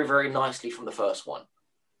continued very, very nicely from the first one.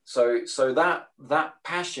 So that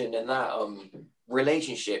passion and that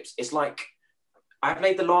relationships, it's like I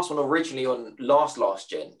played the last one originally on last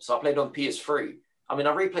gen. So I played on PS3. I mean,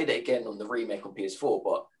 I replayed it again on the remake on PS4,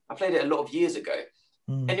 but I played it a lot of years ago.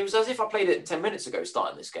 And it was as if I played it 10 minutes ago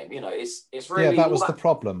starting this game. You know, it's really... Yeah, that was the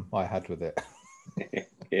problem I had with it.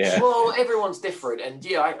 Yeah. Well, everyone's different. And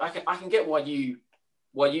yeah, I can get why you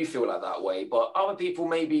feel like that way, but other people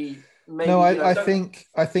maybe no, I think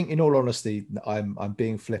in all honesty, I'm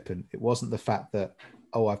being flippant. It wasn't the fact that,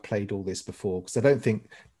 I've played all this before, because I don't think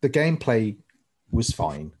the gameplay was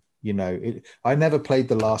fine. You know, I never played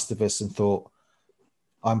The Last of Us and thought,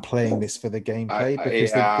 I'm playing this for the gameplay,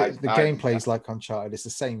 because the gameplay is like Uncharted. It's the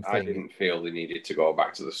same thing. I didn't feel they needed to go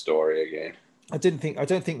back to the story again. I don't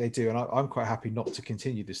think they do, and I'm quite happy not to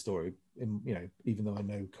continue this story. Even though I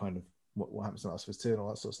know kind of what happens in Last of Us 2 and all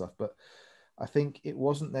that sort of stuff, but I think it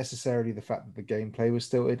wasn't necessarily the fact that the gameplay was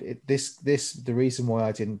still the reason why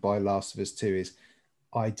I didn't buy Last of Us 2 is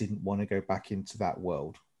I didn't want to go back into that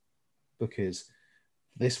world, because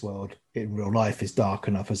this world in real life is dark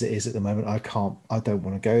enough as it is at the moment. I don't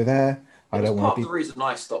want to go there. I don't want to be... the reason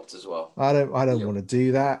I stopped as well. I don't want to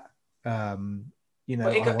do that. I want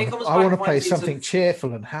to play something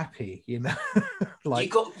cheerful and happy,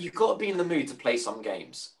 like you got to be in the mood to play some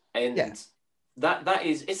games. And that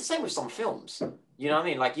is, it's the same with some films. You know what I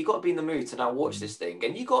mean? Like, you got to be in the mood to now watch this thing,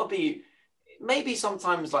 and you got to be, maybe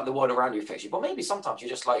sometimes like the world around you affects you, but maybe sometimes you're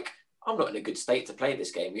just like, I'm not in a good state to play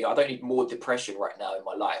this game. I don't need more depression right now in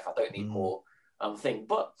my life. I don't need more thing.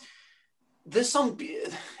 But there's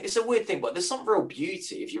it's a weird thing, but there's some real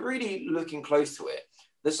beauty. If you're really looking close to it,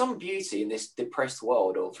 there's some beauty in this depressed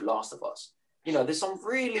world of Last of Us. There's some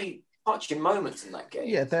really touching moments in that game.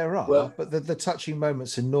 Yeah, there are. But the touching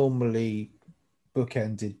moments are normally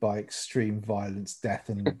bookended by extreme violence, death,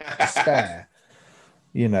 and despair.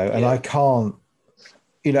 And I can't,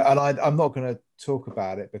 and I'm not going to talk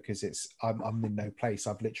about it because I'm in no place.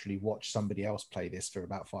 I've literally watched somebody else play this for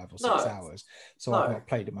about 5 or 6 hours, so I've not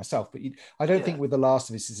played it myself. But I don't think with The Last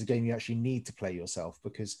of Us it's a game you actually need to play yourself,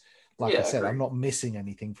 because, like I said, I'm not missing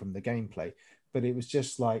anything from the gameplay. But it was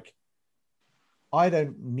just like, I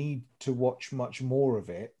don't need to watch much more of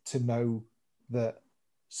it to know that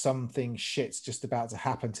something shit's just about to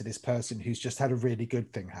happen to this person who's just had a really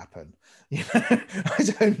good thing happen. I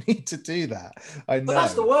don't need to do that. I know. But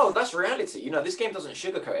that's the world. That's reality. This game doesn't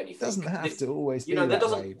sugarcoat anything. It doesn't have to always be that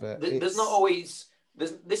way. But there's not always.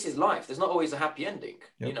 This is life. There's not always a happy ending.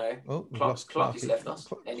 Yep. Clarky's left us.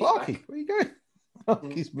 Clarky, where you going?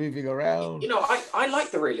 Clarky's moving around. I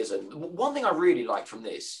like the realism. One thing I really like from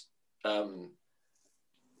this,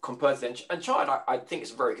 compared to Uncharted, I think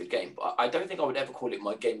it's a very good game, but I don't think I would ever call it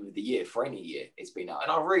my game of the year for any year it's been out.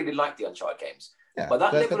 And I really like the Uncharted games. Yeah,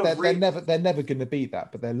 but they're never going to beat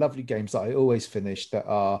that. But they're lovely games that I always finish, that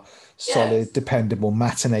are solid, dependable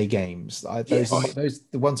matinee games. The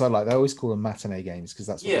ones I like, I always call them matinee games, because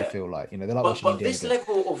that's what they feel like. They're like. But this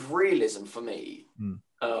level of realism for me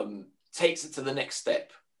takes it to the next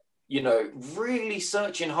step. Really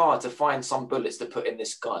searching hard to find some bullets to put in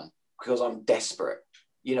this gun because I'm desperate.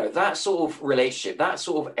 That sort of relationship, that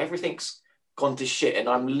sort of everything's gone to shit, and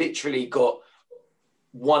I'm literally got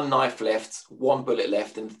one knife left, one bullet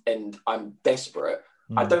left, and I'm desperate.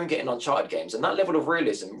 I don't get in Uncharted games, and that level of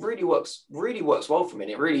realism really works well for me,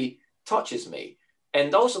 and it really touches me.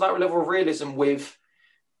 And also that level of realism with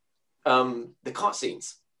the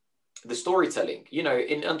cutscenes, the storytelling.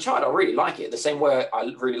 In Uncharted, I really like it the same way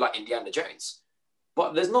I really like Indiana Jones,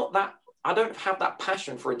 but there's not that I don't have that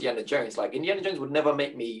passion for Indiana Jones. Like Indiana Jones would never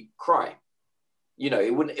make me cry. You know,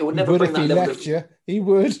 it would never bring that level of... you. He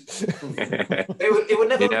would. it would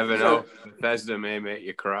never. You never know. Bethesda may make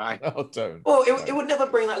you cry. Oh, don't. Well, it would never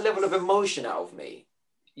bring that level of emotion out of me.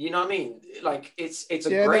 You know what I mean? Like it's a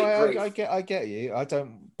great. I get you. I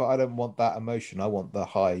don't want that emotion. I want the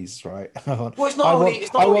highs, right? I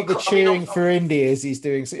want the cheering for Indy as he's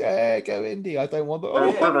doing. So yeah, go Indy. I don't want the.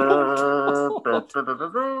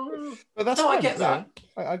 But that's fine. I get that.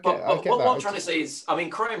 I get that. What I'm trying to say is, I mean,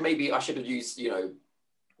 crying. Maybe I should have used,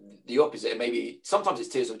 the opposite. Maybe sometimes it's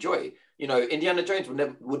tears of joy. Indiana Jones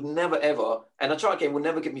would never ever, and a Uncharted game would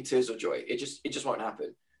never give me tears of joy. It just won't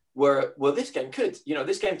happen. Where this game could,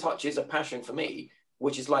 this game touches a passion for me,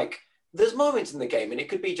 which is like there's moments in the game, and it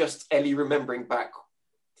could be just Ellie remembering back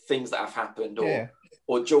things that have happened,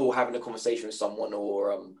 or Joel having a conversation with someone,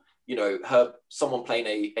 or someone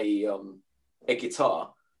playing a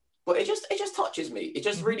guitar, but it just touches me. It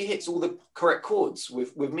just really hits all the correct chords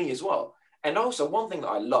with me as well. And also one thing that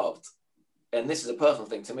I loved, and this is a personal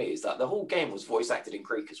thing to me, is that the whole game was voice acted in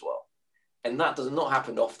Greek as well. And that does not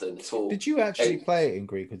happen often at all. Did you actually play it in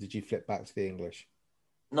Greek, or did you flip back to the English?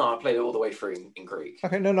 No, I played it all the way through in Greek.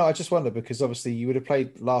 Okay, no, I just wonder, because obviously you would have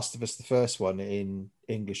played Last of Us, the first one, in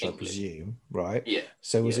English. I presume, right? Yeah.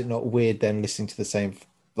 So was it not weird then listening to the same,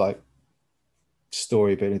 like,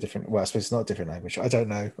 story but in a different... Well, I suppose it's not a different language. I don't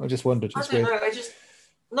know. I just wondered. I don't know.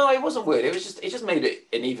 No, it wasn't weird. It just made it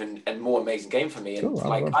an even and more amazing game for me. And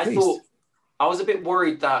cool, I thought... I was a bit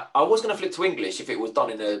worried that I was going to flip to English if it was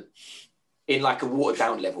done in like a watered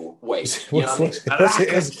down level way. Was it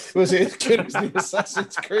as good as the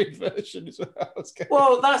Assassin's Creed version?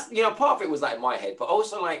 Well, that's part of it was that in my head, but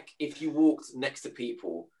also like if you walked next to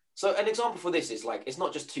people. So an example for this is like it's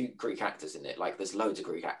not just 2 Greek actors in it. Like there's loads of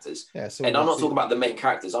Greek actors. Yeah, so and I'm not talking about the main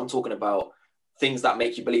characters. I'm talking about things that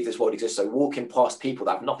make you believe this world exists. So walking past people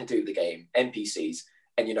that have nothing to do with the game, NPCs,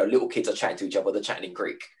 and little kids are chatting to each other. They're chatting in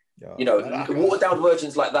Greek. Watered down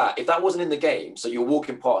versions like that. If that wasn't in the game, so you're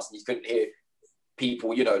walking past and you couldn't hear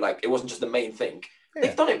people, like it wasn't just the main thing. Yeah.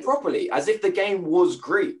 They've done it properly, as if the game was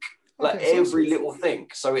Greek, like every little thing.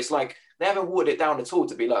 So it's like they haven't watered it down at all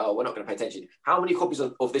to be like, oh, we're not going to pay attention. How many copies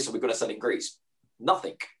of this are we going to sell in Greece?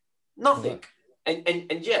 Nothing. Right.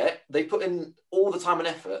 And yet they put in all the time and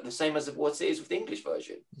effort, the same as what it is with the English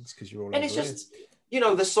version. It's because you're all. And it's just,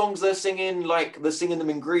 the songs they're singing, like they're singing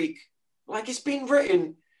them in Greek, like it's been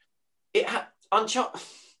written.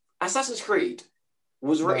 Assassin's Creed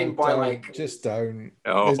was written by just don't.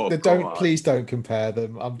 Oh, please don't compare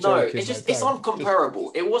them. I'm joking. No, it's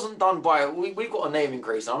uncomparable. It wasn't done by. We've got a name in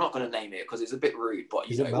Greece. And I'm not going to name it because it's a bit rude.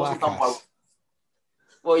 But it wasn't done by.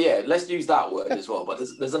 Well, yeah, let's use that word as well. But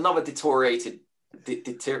there's another deteriorated.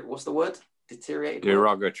 What's the word? Deteriorated.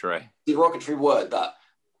 Derogatory word that.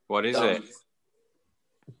 What is it?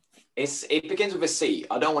 It begins with a C.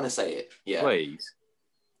 I don't want to say it. Yeah. Please.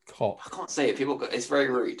 I can't say it. It's very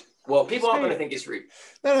rude. Well, people aren't going to think it's rude.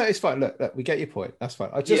 No, it's fine. Look, we get your point. That's fine.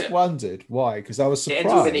 I just wondered why, because I was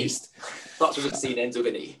surprised. It starts with a C and ends with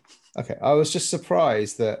an E. Okay, I was just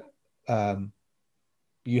surprised that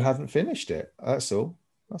you hadn't finished it. That's all.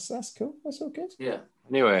 That's cool. That's all good. Yeah.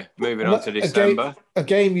 Anyway, moving on to December. A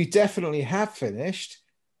game you definitely have finished,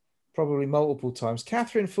 probably multiple times.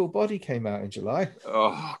 Catherine Full Body came out in July.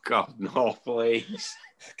 Oh, God, no, please.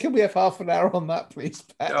 Can we have half an hour on that, please,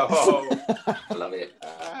 Pat? Oh. I love it.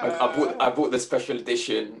 I bought the special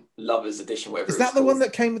edition, Lovers Edition, whatever. Is that the one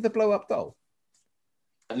that came with the blow-up doll?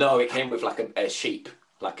 No, it came with like a sheep,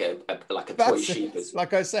 like a toy sheep.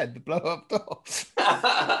 Like I said, the blow-up doll.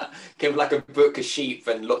 Came with like a book, a sheep,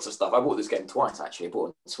 and lots of stuff. I bought this game twice, actually. I bought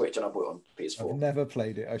it on Switch and I bought it on PS4. I've never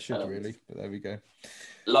played it. I should really, but there we go.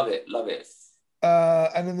 Love it.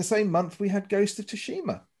 And in the same month, we had Ghost of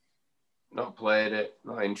Tsushima. Not played it.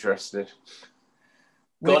 Not interested.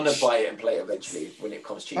 Gonna buy it and play it eventually when it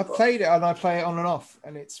comes cheaper. I played it and I play it on and off,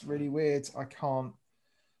 and it's really weird. I can't.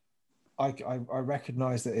 I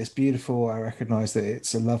recognise that it's beautiful. I recognise that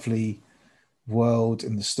it's a lovely world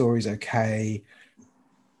and the story's okay.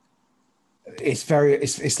 It's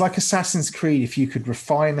like Assassin's Creed. If you could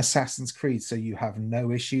refine Assassin's Creed so you have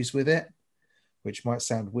no issues with it, which might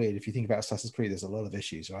sound weird. If you think about Assassin's Creed, there's a lot of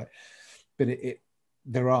issues, right? But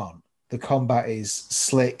there aren't. The combat is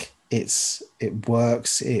slick. It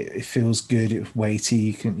works. It feels good. It's weighty.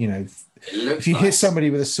 You can, if you hit somebody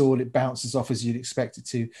with a sword, it bounces off as you'd expect it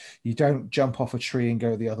to. You don't jump off a tree and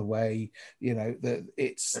go the other way.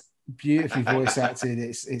 It's beautifully voice acted.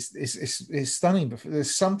 It's stunning. But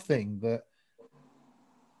there's something that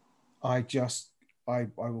I just I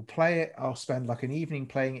will play it. I'll spend like an evening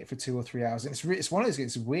playing it for 2 or 3 hours. And it's one of those,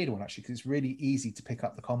 it's a weird one actually, because it's really easy to pick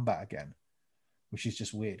up the combat again, which is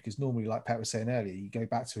just weird. Because normally, like Pat was saying earlier, you go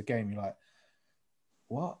back to a game, you're like,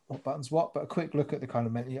 what buttons, what? But a quick look at the kind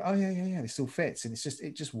of menu, oh yeah, it still fits. And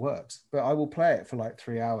it just works. But I will play it for like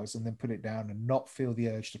 3 hours and then put it down and not feel the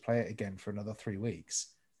urge to play it again for another 3 weeks.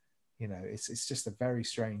 You know, it's just a very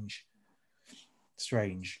strange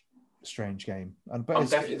game. But I'm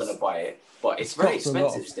definitely going to buy it, but it's very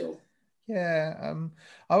expensive still. Yeah,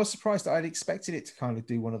 I was surprised that I'd expected it to kind of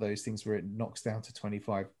do one of those things where it knocks down to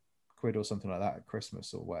 25 quid or something like that at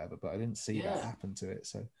Christmas or whatever, but I didn't see that happen to it.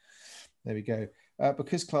 So there we go.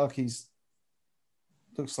 Because Clarkie's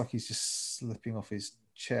looks like he's just slipping off his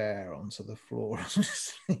chair onto the floor.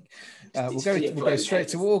 We'll go straight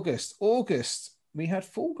to August. August, we had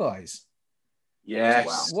Fall Guys. Yes.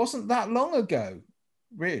 Wow. Wasn't that long ago,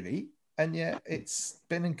 really, and yet it's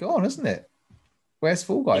been and gone, hasn't it? Where's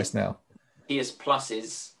Fall Guys now? PS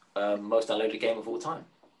Plus's most downloaded game of all time.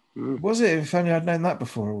 Was it? If only I'd known that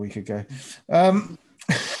before a week ago.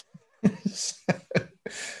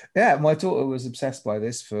 Yeah, my daughter was obsessed by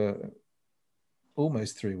this for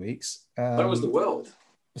almost 3 weeks. But it was the world.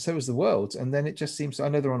 So was the world, and then it just seems. I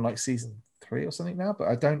know they're on like season 3 or something now, but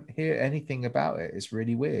I don't hear anything about it. It's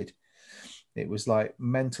really weird. It was like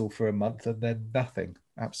mental for a month, and then nothing.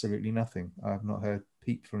 Absolutely nothing. I have not heard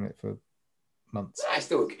peep from it for months. It's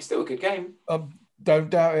still a good game. Don't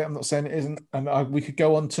doubt it. I'm not saying it isn't. And we could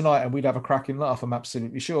go on tonight and we'd have a cracking laugh. I'm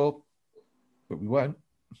absolutely sure, but we won't.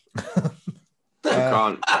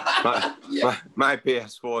 Can't. My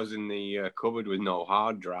PS4 is in the cupboard with no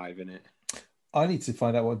hard drive in it. I need to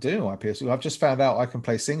find out what to do on my PS4. I've just found out I can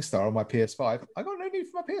play SingStar on my PS5. I got no need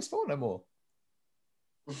for my PS4 no more.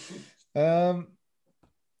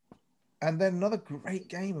 And then another great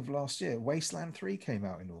game of last year, Wasteland 3 came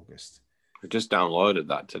out in August. I just downloaded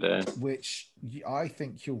that today. Which I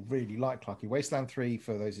think you'll really like, Clarky. Wasteland 3,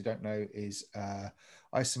 for those who don't know, is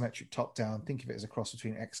isometric top-down. Think of it as a cross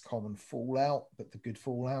between XCOM and Fallout, but the good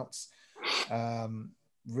Fallouts.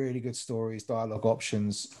 Really good stories, dialogue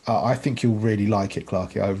options. I think you'll really like it,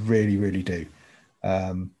 Clarky. I really, really do.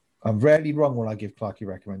 I'm rarely wrong when I give Clarky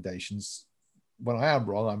recommendations. When I am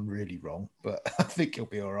wrong, I'm really wrong, but I think you'll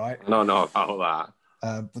be all right. I don't know about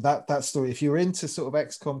that. But that story, if you're into sort of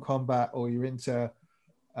XCOM combat or you're into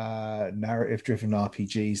narrative-driven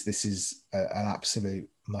RPGs, this is an absolute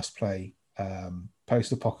must-play.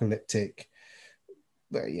 Post-apocalyptic,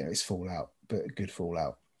 but it's Fallout, but good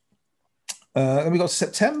Fallout. Then we got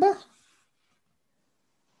September,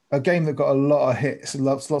 a game that got a lot of hits.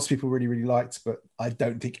 Lots of people really, really liked, but I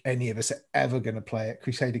don't think any of us are ever going to play it.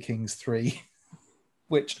 Crusader Kings 3,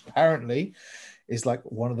 which apparently is like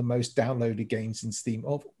one of the most downloaded games in Steam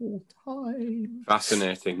of all time.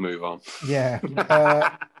 Fascinating. Move on. Yeah.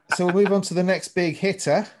 So we'll move on to the next big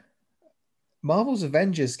hitter. Marvel's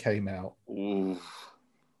Avengers came out. Ooh.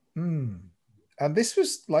 And this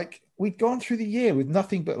was like, we'd gone through the year with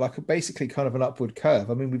nothing but like basically kind of an upward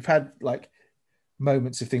curve. I mean, we've had like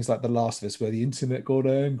moments of things like The Last of Us where the internet got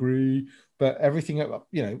angry, but everything,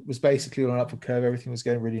 was basically on an upward curve. Everything was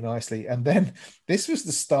going really nicely. And then this was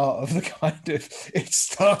the start of the kind of, it's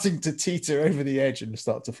starting to teeter over the edge and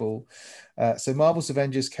start to fall. So Marvel's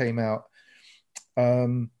Avengers came out.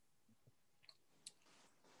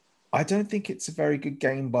 I don't think it's a very good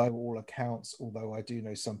game by all accounts, although I do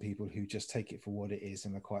know some people who just take it for what it is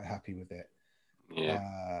and are quite happy with it.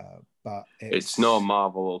 Yeah. But it's no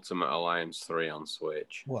Marvel Ultimate Alliance 3 on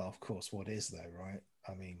Switch. Well, of course, what is though, right?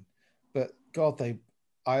 I mean, but God,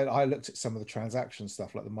 I looked at some of the transaction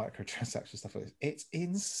stuff, like the microtransaction stuff. It's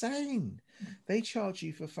insane. They charge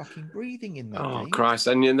you for fucking breathing in that game. Christ.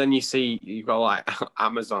 And then you see, you've got like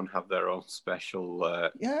Amazon have their own special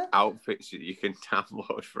outfits that you can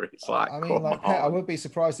download for it. It's like, I wouldn't be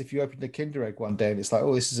surprised if you opened a Kinder Egg one day and it's like,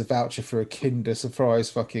 oh, this is a voucher for a Kinder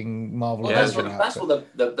Surprise fucking Marvel. That's what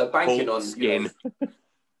the banking on skin.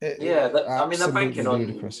 They're banking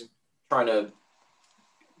on trying to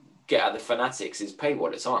get at the fanatics is pay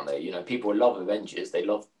wallets, aren't they? People love Avengers. They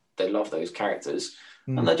love those characters,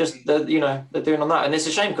 and they're doing on that. And it's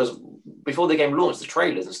a shame because before the game launched, the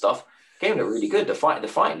trailers and stuff, the game looked really good. The fight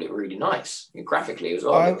looked really nice, and graphically as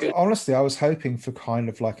well. Good. Honestly, I was hoping for kind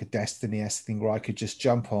of like a Destiny-esque thing where I could just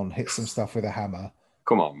jump on, hit some stuff with a hammer.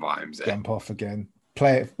 Come on, Vimes. Jump off again,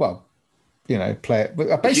 play it. Well, play it.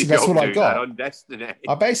 But basically, that's what I got. On Destiny.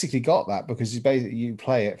 I basically got that because you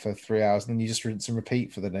play it for 3 hours and then you just rinse and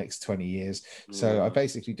repeat for the next 20 years. So I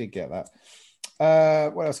basically did get that.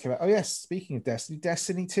 What else came out? Oh yes, speaking of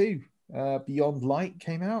Destiny 2, Beyond Light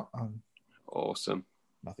came out. Awesome.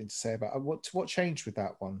 Nothing to say about it. What changed with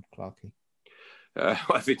that one, Clarky?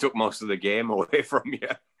 They took most of the game away from you.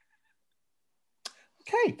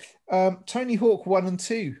 Okay. Tony Hawk 1 and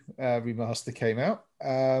 2 remaster came out.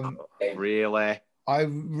 Really?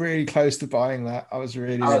 I'm really close to buying that. I was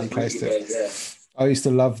really close to it. Yeah. I used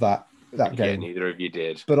to love that game. Yeah, neither of you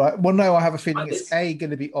did. But I have a feeling it's going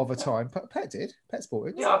to be over time. Pet's bought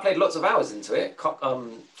it. Yeah, I played lots of hours into it.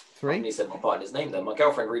 3? I only said my partner's name though. My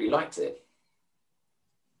girlfriend really liked it.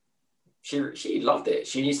 She loved it.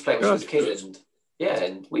 She used to play it when she was a kid,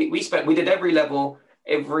 and we did every level,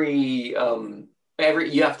 every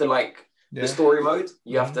you have to the story mode.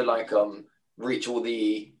 You have to reach all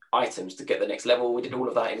the items to get the next level. We did all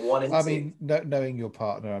of that in one instant. I mean, knowing your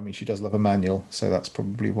partner, I mean, she does love a manual, so that's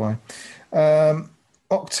probably why.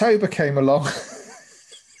 October came along.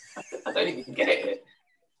 I don't even get it.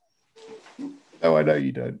 No, I know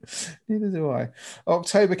you don't. Neither do I.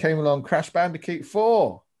 October came along. Crash Bandicoot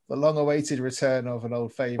 4, the long-awaited return of an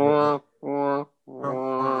old favourite.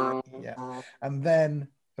 Yeah, and then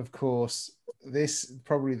of course, this is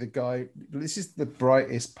the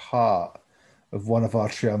brightest part of one of our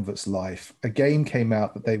triumvirate's life. A game came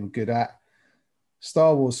out that they were good at.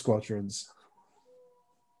 Star Wars Squadrons.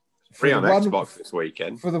 Free on Xbox this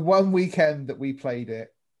weekend. For the one weekend that we played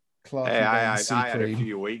it, Clark I had a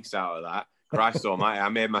few weeks out of that. Christ almighty, I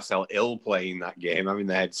made myself ill playing that game, having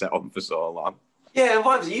the headset on for so long. Yeah,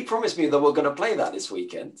 Vibes, you promised me that we're going to play that this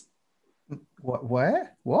weekend. What?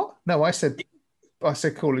 Where? What? No, I said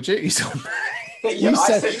Call of Duty. You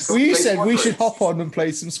said we should hop on and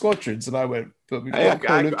play some Squadrons, and I went, but we've got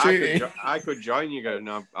Call of Duty. I could join you, guys.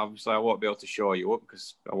 No, obviously I won't be able to show you up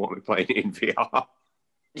because I won't be playing it in VR.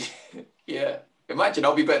 Yeah. Imagine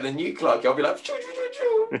I'll be better than you, Clark. I'll be like, choo, choo,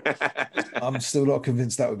 choo, choo. I'm still not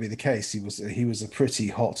convinced that would be the case. He was a pretty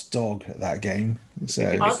hot dog at that game. So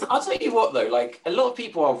I'll tell you what though, a lot of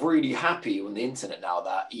people are really happy on the internet now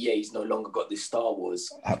that EA's no longer got this Star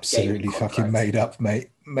Wars. Absolutely fucking made up, mate.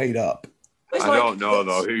 Made up. I don't know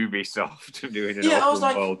though. Ubisoft doing an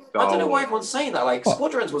open world Star I don't know why Wars. everyone's saying that.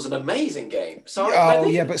 Squadrons was an amazing game. So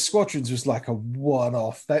but Squadrons was like a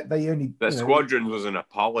one-off. They only. Squadrons was an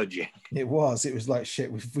apology. It was. It was like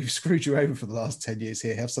shit. We've screwed you over for the last 10 years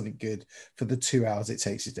here. Have something good for the 2 hours it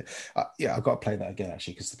takes you to. I've got to play that again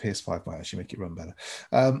actually because the PS5 might actually make it run better.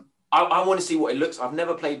 I want to see what it looks. I've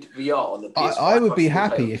never played VR on the PS5. I would be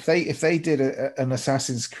happy if they did an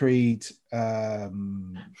Assassin's Creed.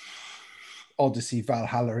 Odyssey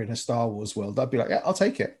Valhalla in a Star Wars world. I'd be like, yeah, I'll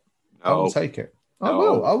take it. I will take it. I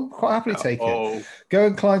will. I'll quite happily take it. Go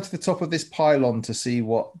and climb to the top of this pylon to see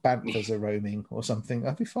what banthas are roaming or something.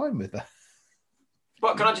 I'd be fine with that.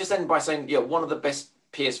 But can I just end by saying, one of the best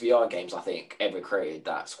PSVR games I think ever created,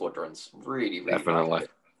 that Squadrons. Really, really definitely.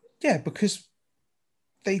 Yeah, because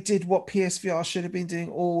they did what PSVR should have been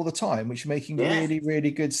doing all the time, which is making really,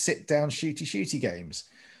 really good sit-down shooty games.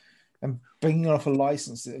 And bringing off a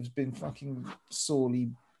license that has been fucking sorely...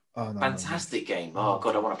 Fantastic game. Oh,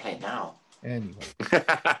 God, I want to play it now. Anyway.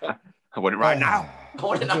 I want it right now. I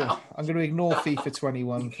want it now. I'm going to ignore FIFA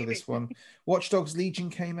 21 for this one. Watch Dogs Legion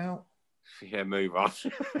came out. Yeah, move on.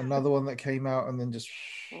 Another one that came out and then just...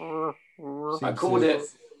 I called it.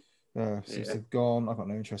 Seems to have gone. I've got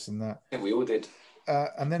no interest in that. I think we all did.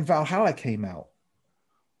 And then Valhalla came out.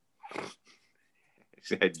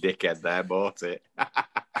 It's a dickhead there, bought it.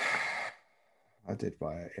 I did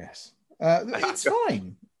buy it, yes. It's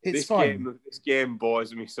fine. It's fine. This game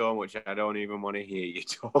bores me so much, I don't even want to hear you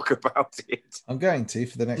talk about it. I'm going to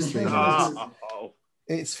for the next 3 minutes.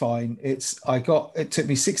 It's fine. It took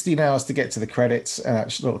me 16 hours to get to the credits,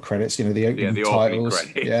 actually not the credits, the opening titles.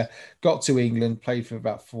 Yeah. Got to England, played for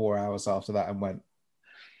about 4 hours after that and went,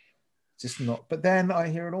 just not. But then I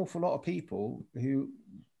hear an awful lot of people who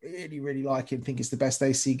really, really like it and think it's the best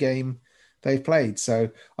AC game they've played. So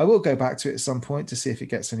I will go back to it at some point to see if it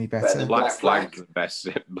gets any better. Black Flag's the best.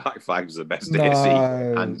 Black Flag's the best AC,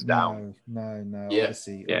 hands down. No. Yeah.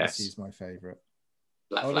 Odyssey is my favourite.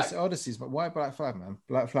 Odyssey's why Black Flag, man?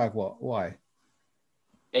 Black Flag, what? Why?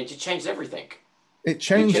 It just changed everything. It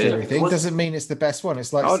changed everything. Doesn't mean it's the best one.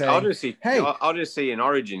 It's like saying, Odyssey and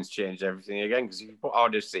Origins changed everything again, because if you put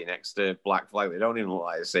Odyssey next to Black Flag, they don't even look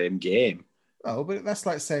like the same game. Oh, but that's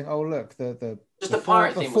like saying, oh look, the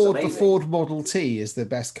Ford Model T is the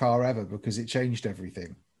best car ever because it changed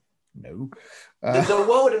everything. No. The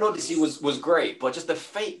world in Odyssey was great, but just the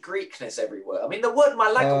fake Greekness everywhere. I mean, the word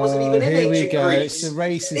Malaka wasn't even in ancient Greece. It's the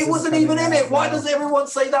racism. It wasn't even in it. Why does everyone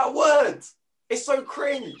say that word? It's so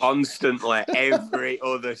cringe. Constantly, every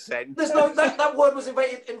other sentence. That word was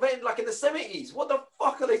invented like in the 70s. What the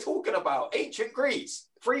fuck are they talking about? Ancient Greece,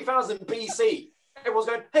 3000 BC. Everyone's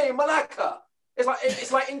going, hey, Malaka.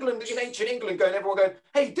 It's like England, in ancient England, everyone going,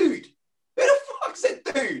 hey, dude. Who the fuck said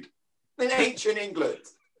dude in ancient England?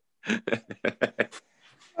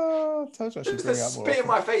 Oh, I told you I should bring it up more Spit in often.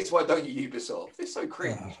 my face, why don't you, Ubisoft? It's so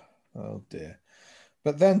cringe. Oh dear.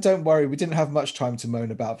 But then don't worry, we didn't have much time to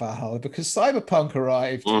moan about Valhalla because Cyberpunk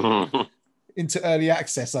arrived into early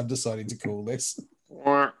access, I'm deciding to call this.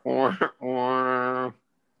 Oh,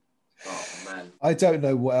 man. I don't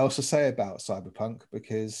know what else to say about Cyberpunk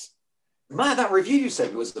because... Man, that review you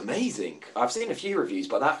said was amazing. I've seen a few reviews,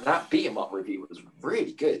 but that beat 'em up review was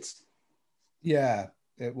really good. Yeah,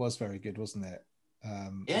 it was very good, wasn't it?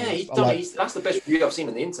 That's the best review I've seen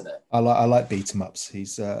on the internet. I like beat 'em ups.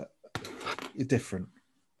 He's different,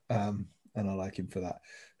 and I like him for that.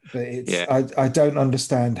 But I don't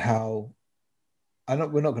understand how.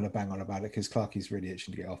 We're not going to bang on about it because Clarky's really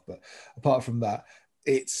itching to get off. But apart from that,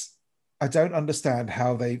 I don't understand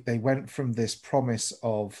how they went from this promise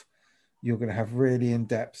of you're going to have really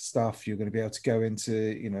in-depth stuff. You're going to be able to go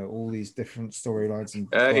into, all these different storylines and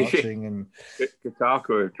branching. And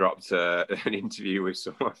Kotaku have dropped an interview with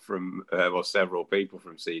someone from, several people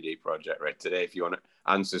from CD Projekt Red today. If you want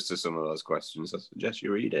answers to some of those questions, I suggest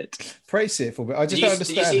you read it. Praise it for me. I just don't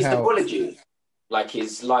understand did you see how. His apology? Like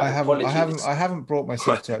his live apology. I haven't brought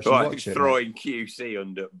myself to actually watch it. Throwing QC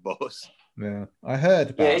under bus. Yeah, I heard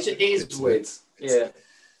about. Yeah, it is weird. Yeah,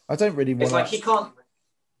 I don't really want. It's like he can't.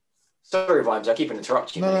 Sorry, Vimes, I keep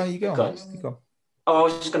interrupting you. No, you go on. You go. Oh, I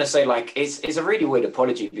was just going to say, like, it's a really weird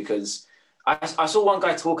apology because I saw one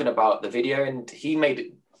guy talking about the video and he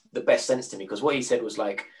made the best sense to me because what he said was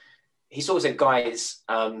like, he sort of said, guys,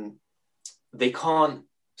 they can't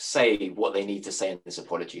say what they need to say in this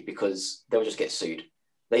apology because they'll just get sued.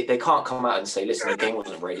 They can't come out and say, listen, the game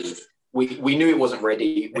wasn't ready. We knew it wasn't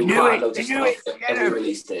ready. We knew loads of stuff and we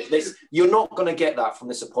released it. You're not going to get that from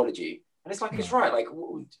this apology. And it's like, it's right.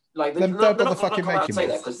 Like they're not going to come out and say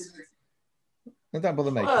that because they don't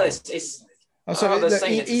bother making. Well,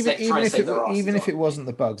 even if it wasn't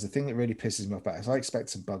the bugs, the thing that really pisses me off about it is I expect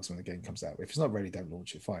some bugs when the game comes out. If it's not ready, don't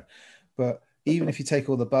launch it. Fine. But even if you take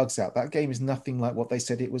all the bugs out, that game is nothing like what they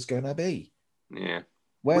said it was going to be. Yeah.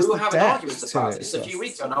 Where's we were having depth arguments about this a few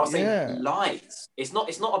weeks ago, and I was saying lies. It's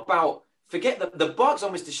not about forget the bugs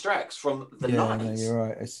almost distracts from the lies. No, you're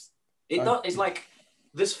right. It's like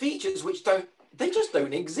there's features which they just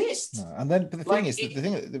don't exist. No. And then, but the thing is, the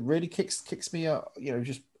thing that really kicks me up,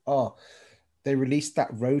 they released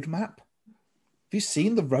that roadmap. Have you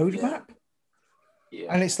seen the roadmap?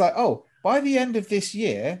 Yeah. And it's like, by the end of this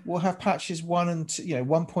year, we'll have patches 1 and 2,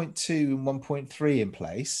 1.2 and 1.3 in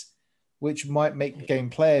place, which might make the game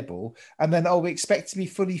playable. And then, we expect to be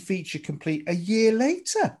fully feature complete a year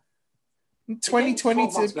later.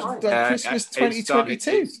 2020 Christmas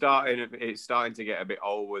 2022. It's starting to get a bit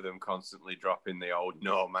old with them constantly dropping the old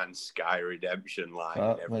No Man's Sky redemption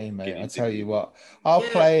line. Mate, I tell you what, I'll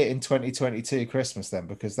play it in 2022 Christmas then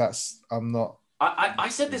because I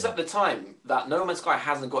said this at the time that No Man's Sky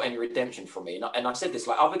hasn't got any redemption for me, and I said this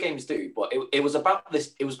like other games do, but it was about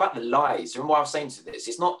this. It was about the lies. Remember what I was saying to this?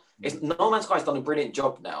 It's No Man's Sky's done a brilliant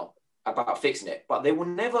job now about fixing it, but they will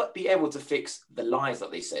never be able to fix the lies that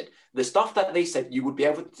they said. The stuff that they said you would be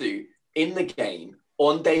able to do in the game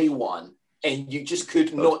on day one, and you just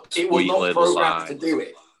could not. It was not programmed to do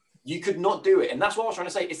it. You could not do it, and that's what I was trying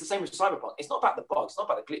to say. It's the same with Cyberpunk. It's not about the bugs. It's not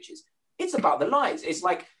about the glitches. It's about the lies. It's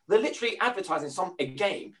like they're literally advertising a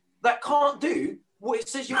game that can't do what it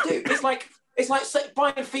says you do. It's like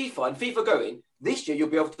buying FIFA and FIFA going, this year you'll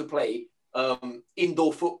be able to play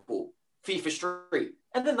indoor football, FIFA Street.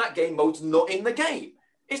 And then that game mode's not in the game.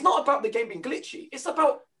 It's not about the game being glitchy. It's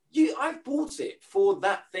about I've bought it for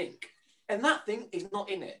that thing. And that thing is not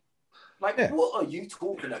in it. What are you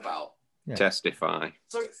talking about? Yeah. Testify.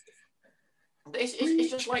 So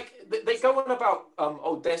it's just like they go on about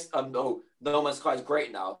No Man's Sky is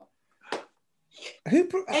great now.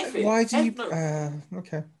 Why do you?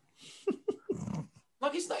 Okay.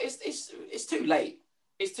 Like it's too late.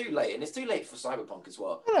 It's too late, and it's too late for Cyberpunk as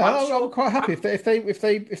well. I'm quite happy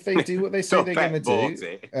if they do what they say they're going to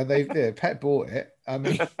do, and Pet bought it. I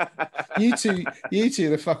mean, you two,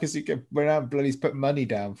 the fuckers who went out and bloody put money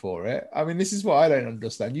down for it. I mean, this is what I don't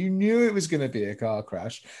understand. You knew it was going to be a car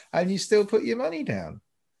crash, and you still put your money down.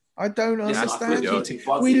 I don't understand you two.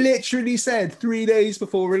 We literally said 3 days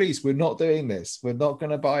before release, we're not doing this. We're not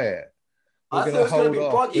going to buy it. We're going to hold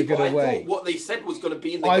off. We're going to wait. What they said was going to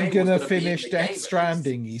be in the game. I'm going to finish Death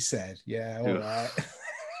Stranding, he said. Yeah, all right.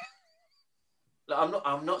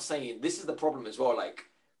 I'm not saying this is the problem as well. Like,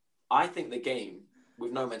 I think the game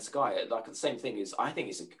with No Man's Sky, like the same thing is, I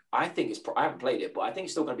haven't played it, but I think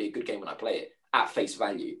it's still going to be a good game when I play it at face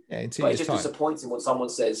value. Yeah, but it's just disappointing when someone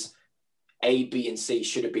says, A, B, and C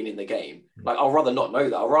should have been in the game. Like, I'd rather not know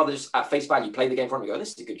that. I'd rather just at face value play the game in front of me and go,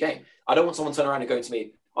 this is a good game. I don't want someone to turn around and go to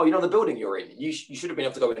me, oh, you know the building you're in? You should have been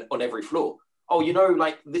able to go in on every floor. Oh, you know,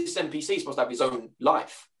 like this NPC is supposed to have his own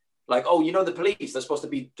life. Like, oh, you know the police, they're supposed to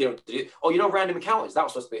be, oh, you know random encounters, that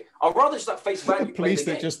was supposed to be. I'd rather just at face value the police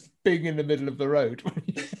that just bing in the middle of the road.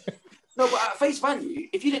 No, but at face value,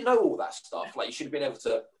 if you didn't know all that stuff, like you should have been able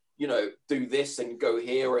to, you know, do this and go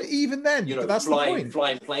here. And, even then, you know, that's the point.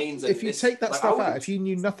 Flying planes. And if you take that stuff out, if you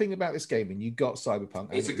knew nothing about this game and you got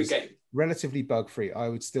Cyberpunk, it's a good game, relatively bug-free, I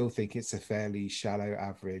would still think it's a fairly shallow,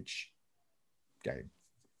 average game.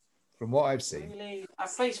 From what I've seen. Really? At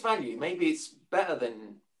face value, maybe it's better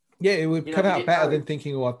than... Yeah, it would come out better than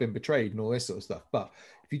thinking, oh, I've been betrayed and all this sort of stuff. But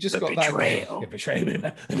if you just got that... Betray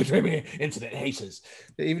me, internet haters.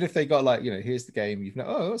 Even if they got like, you know, here's the game, you've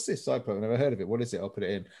oh, what's this? Cyberpunk? I've never heard of it. What is it? I'll put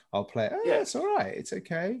it in. I'll play it. Oh, yeah, it's all right. It's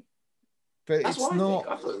okay. But that's it's not...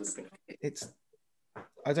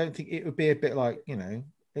 I don't think it would be a bit like, you know,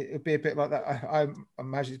 it would be a bit like that. I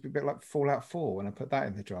imagine it'd be a bit like Fallout 4 when I put that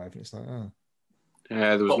in the drive. And it's like, oh.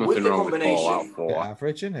 Yeah, there was nothing wrong with Fallout 4.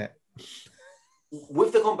 Average, isn't it?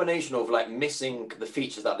 With the combination of like missing the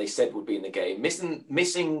features that they said would be in the game,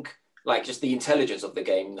 missing like just the intelligence of the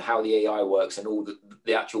game, how the AI works and all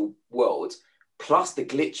the actual world, plus the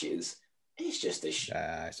glitches, it's just a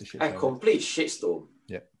complete shitstorm.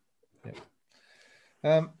 Yep.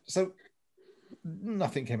 So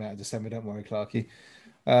nothing came out of December, don't worry, Clarky.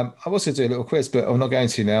 I was going to do a little quiz, but I'm not going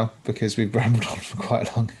to now because we've rambled on for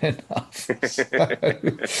quite long enough. So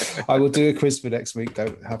I will do a quiz for next week.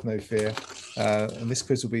 Have no fear. And this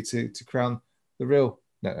quiz will be to crown the real.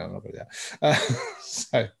 No, I'm not going to do that.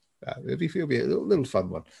 So it'll be a little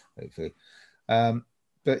fun one, hopefully.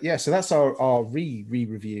 But yeah, so that's our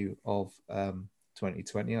re-review of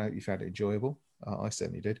 2020. I hope you found it enjoyable. I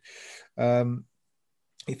certainly did.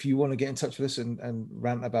 If you want to get in touch with us and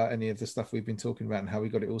rant about any of the stuff we've been talking about and how we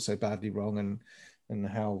got it all so badly wrong and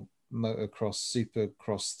how Motocross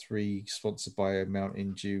Supercross 3 sponsored by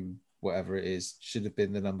Mountain Dew, whatever it is, should have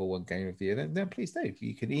been the #1 game of the year, then please do.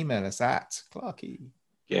 You can email us at Clarky.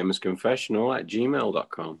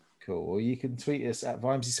 gamersconfessional@gmail.com. Cool. Or you can tweet us at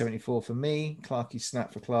Vimesy74 for me, Clarky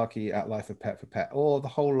Snap for Clarky, at Life of Pet for Pet, or the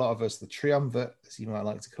whole lot of us, the triumvirate, as you might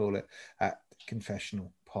like to call it, at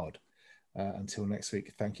Confessional Pod. Until next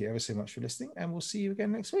week, thank you ever so much for listening, and we'll see you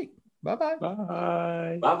again next week. Bye-bye.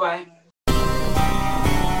 Bye. Bye-bye. The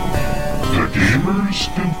Gamers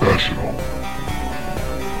Confessional.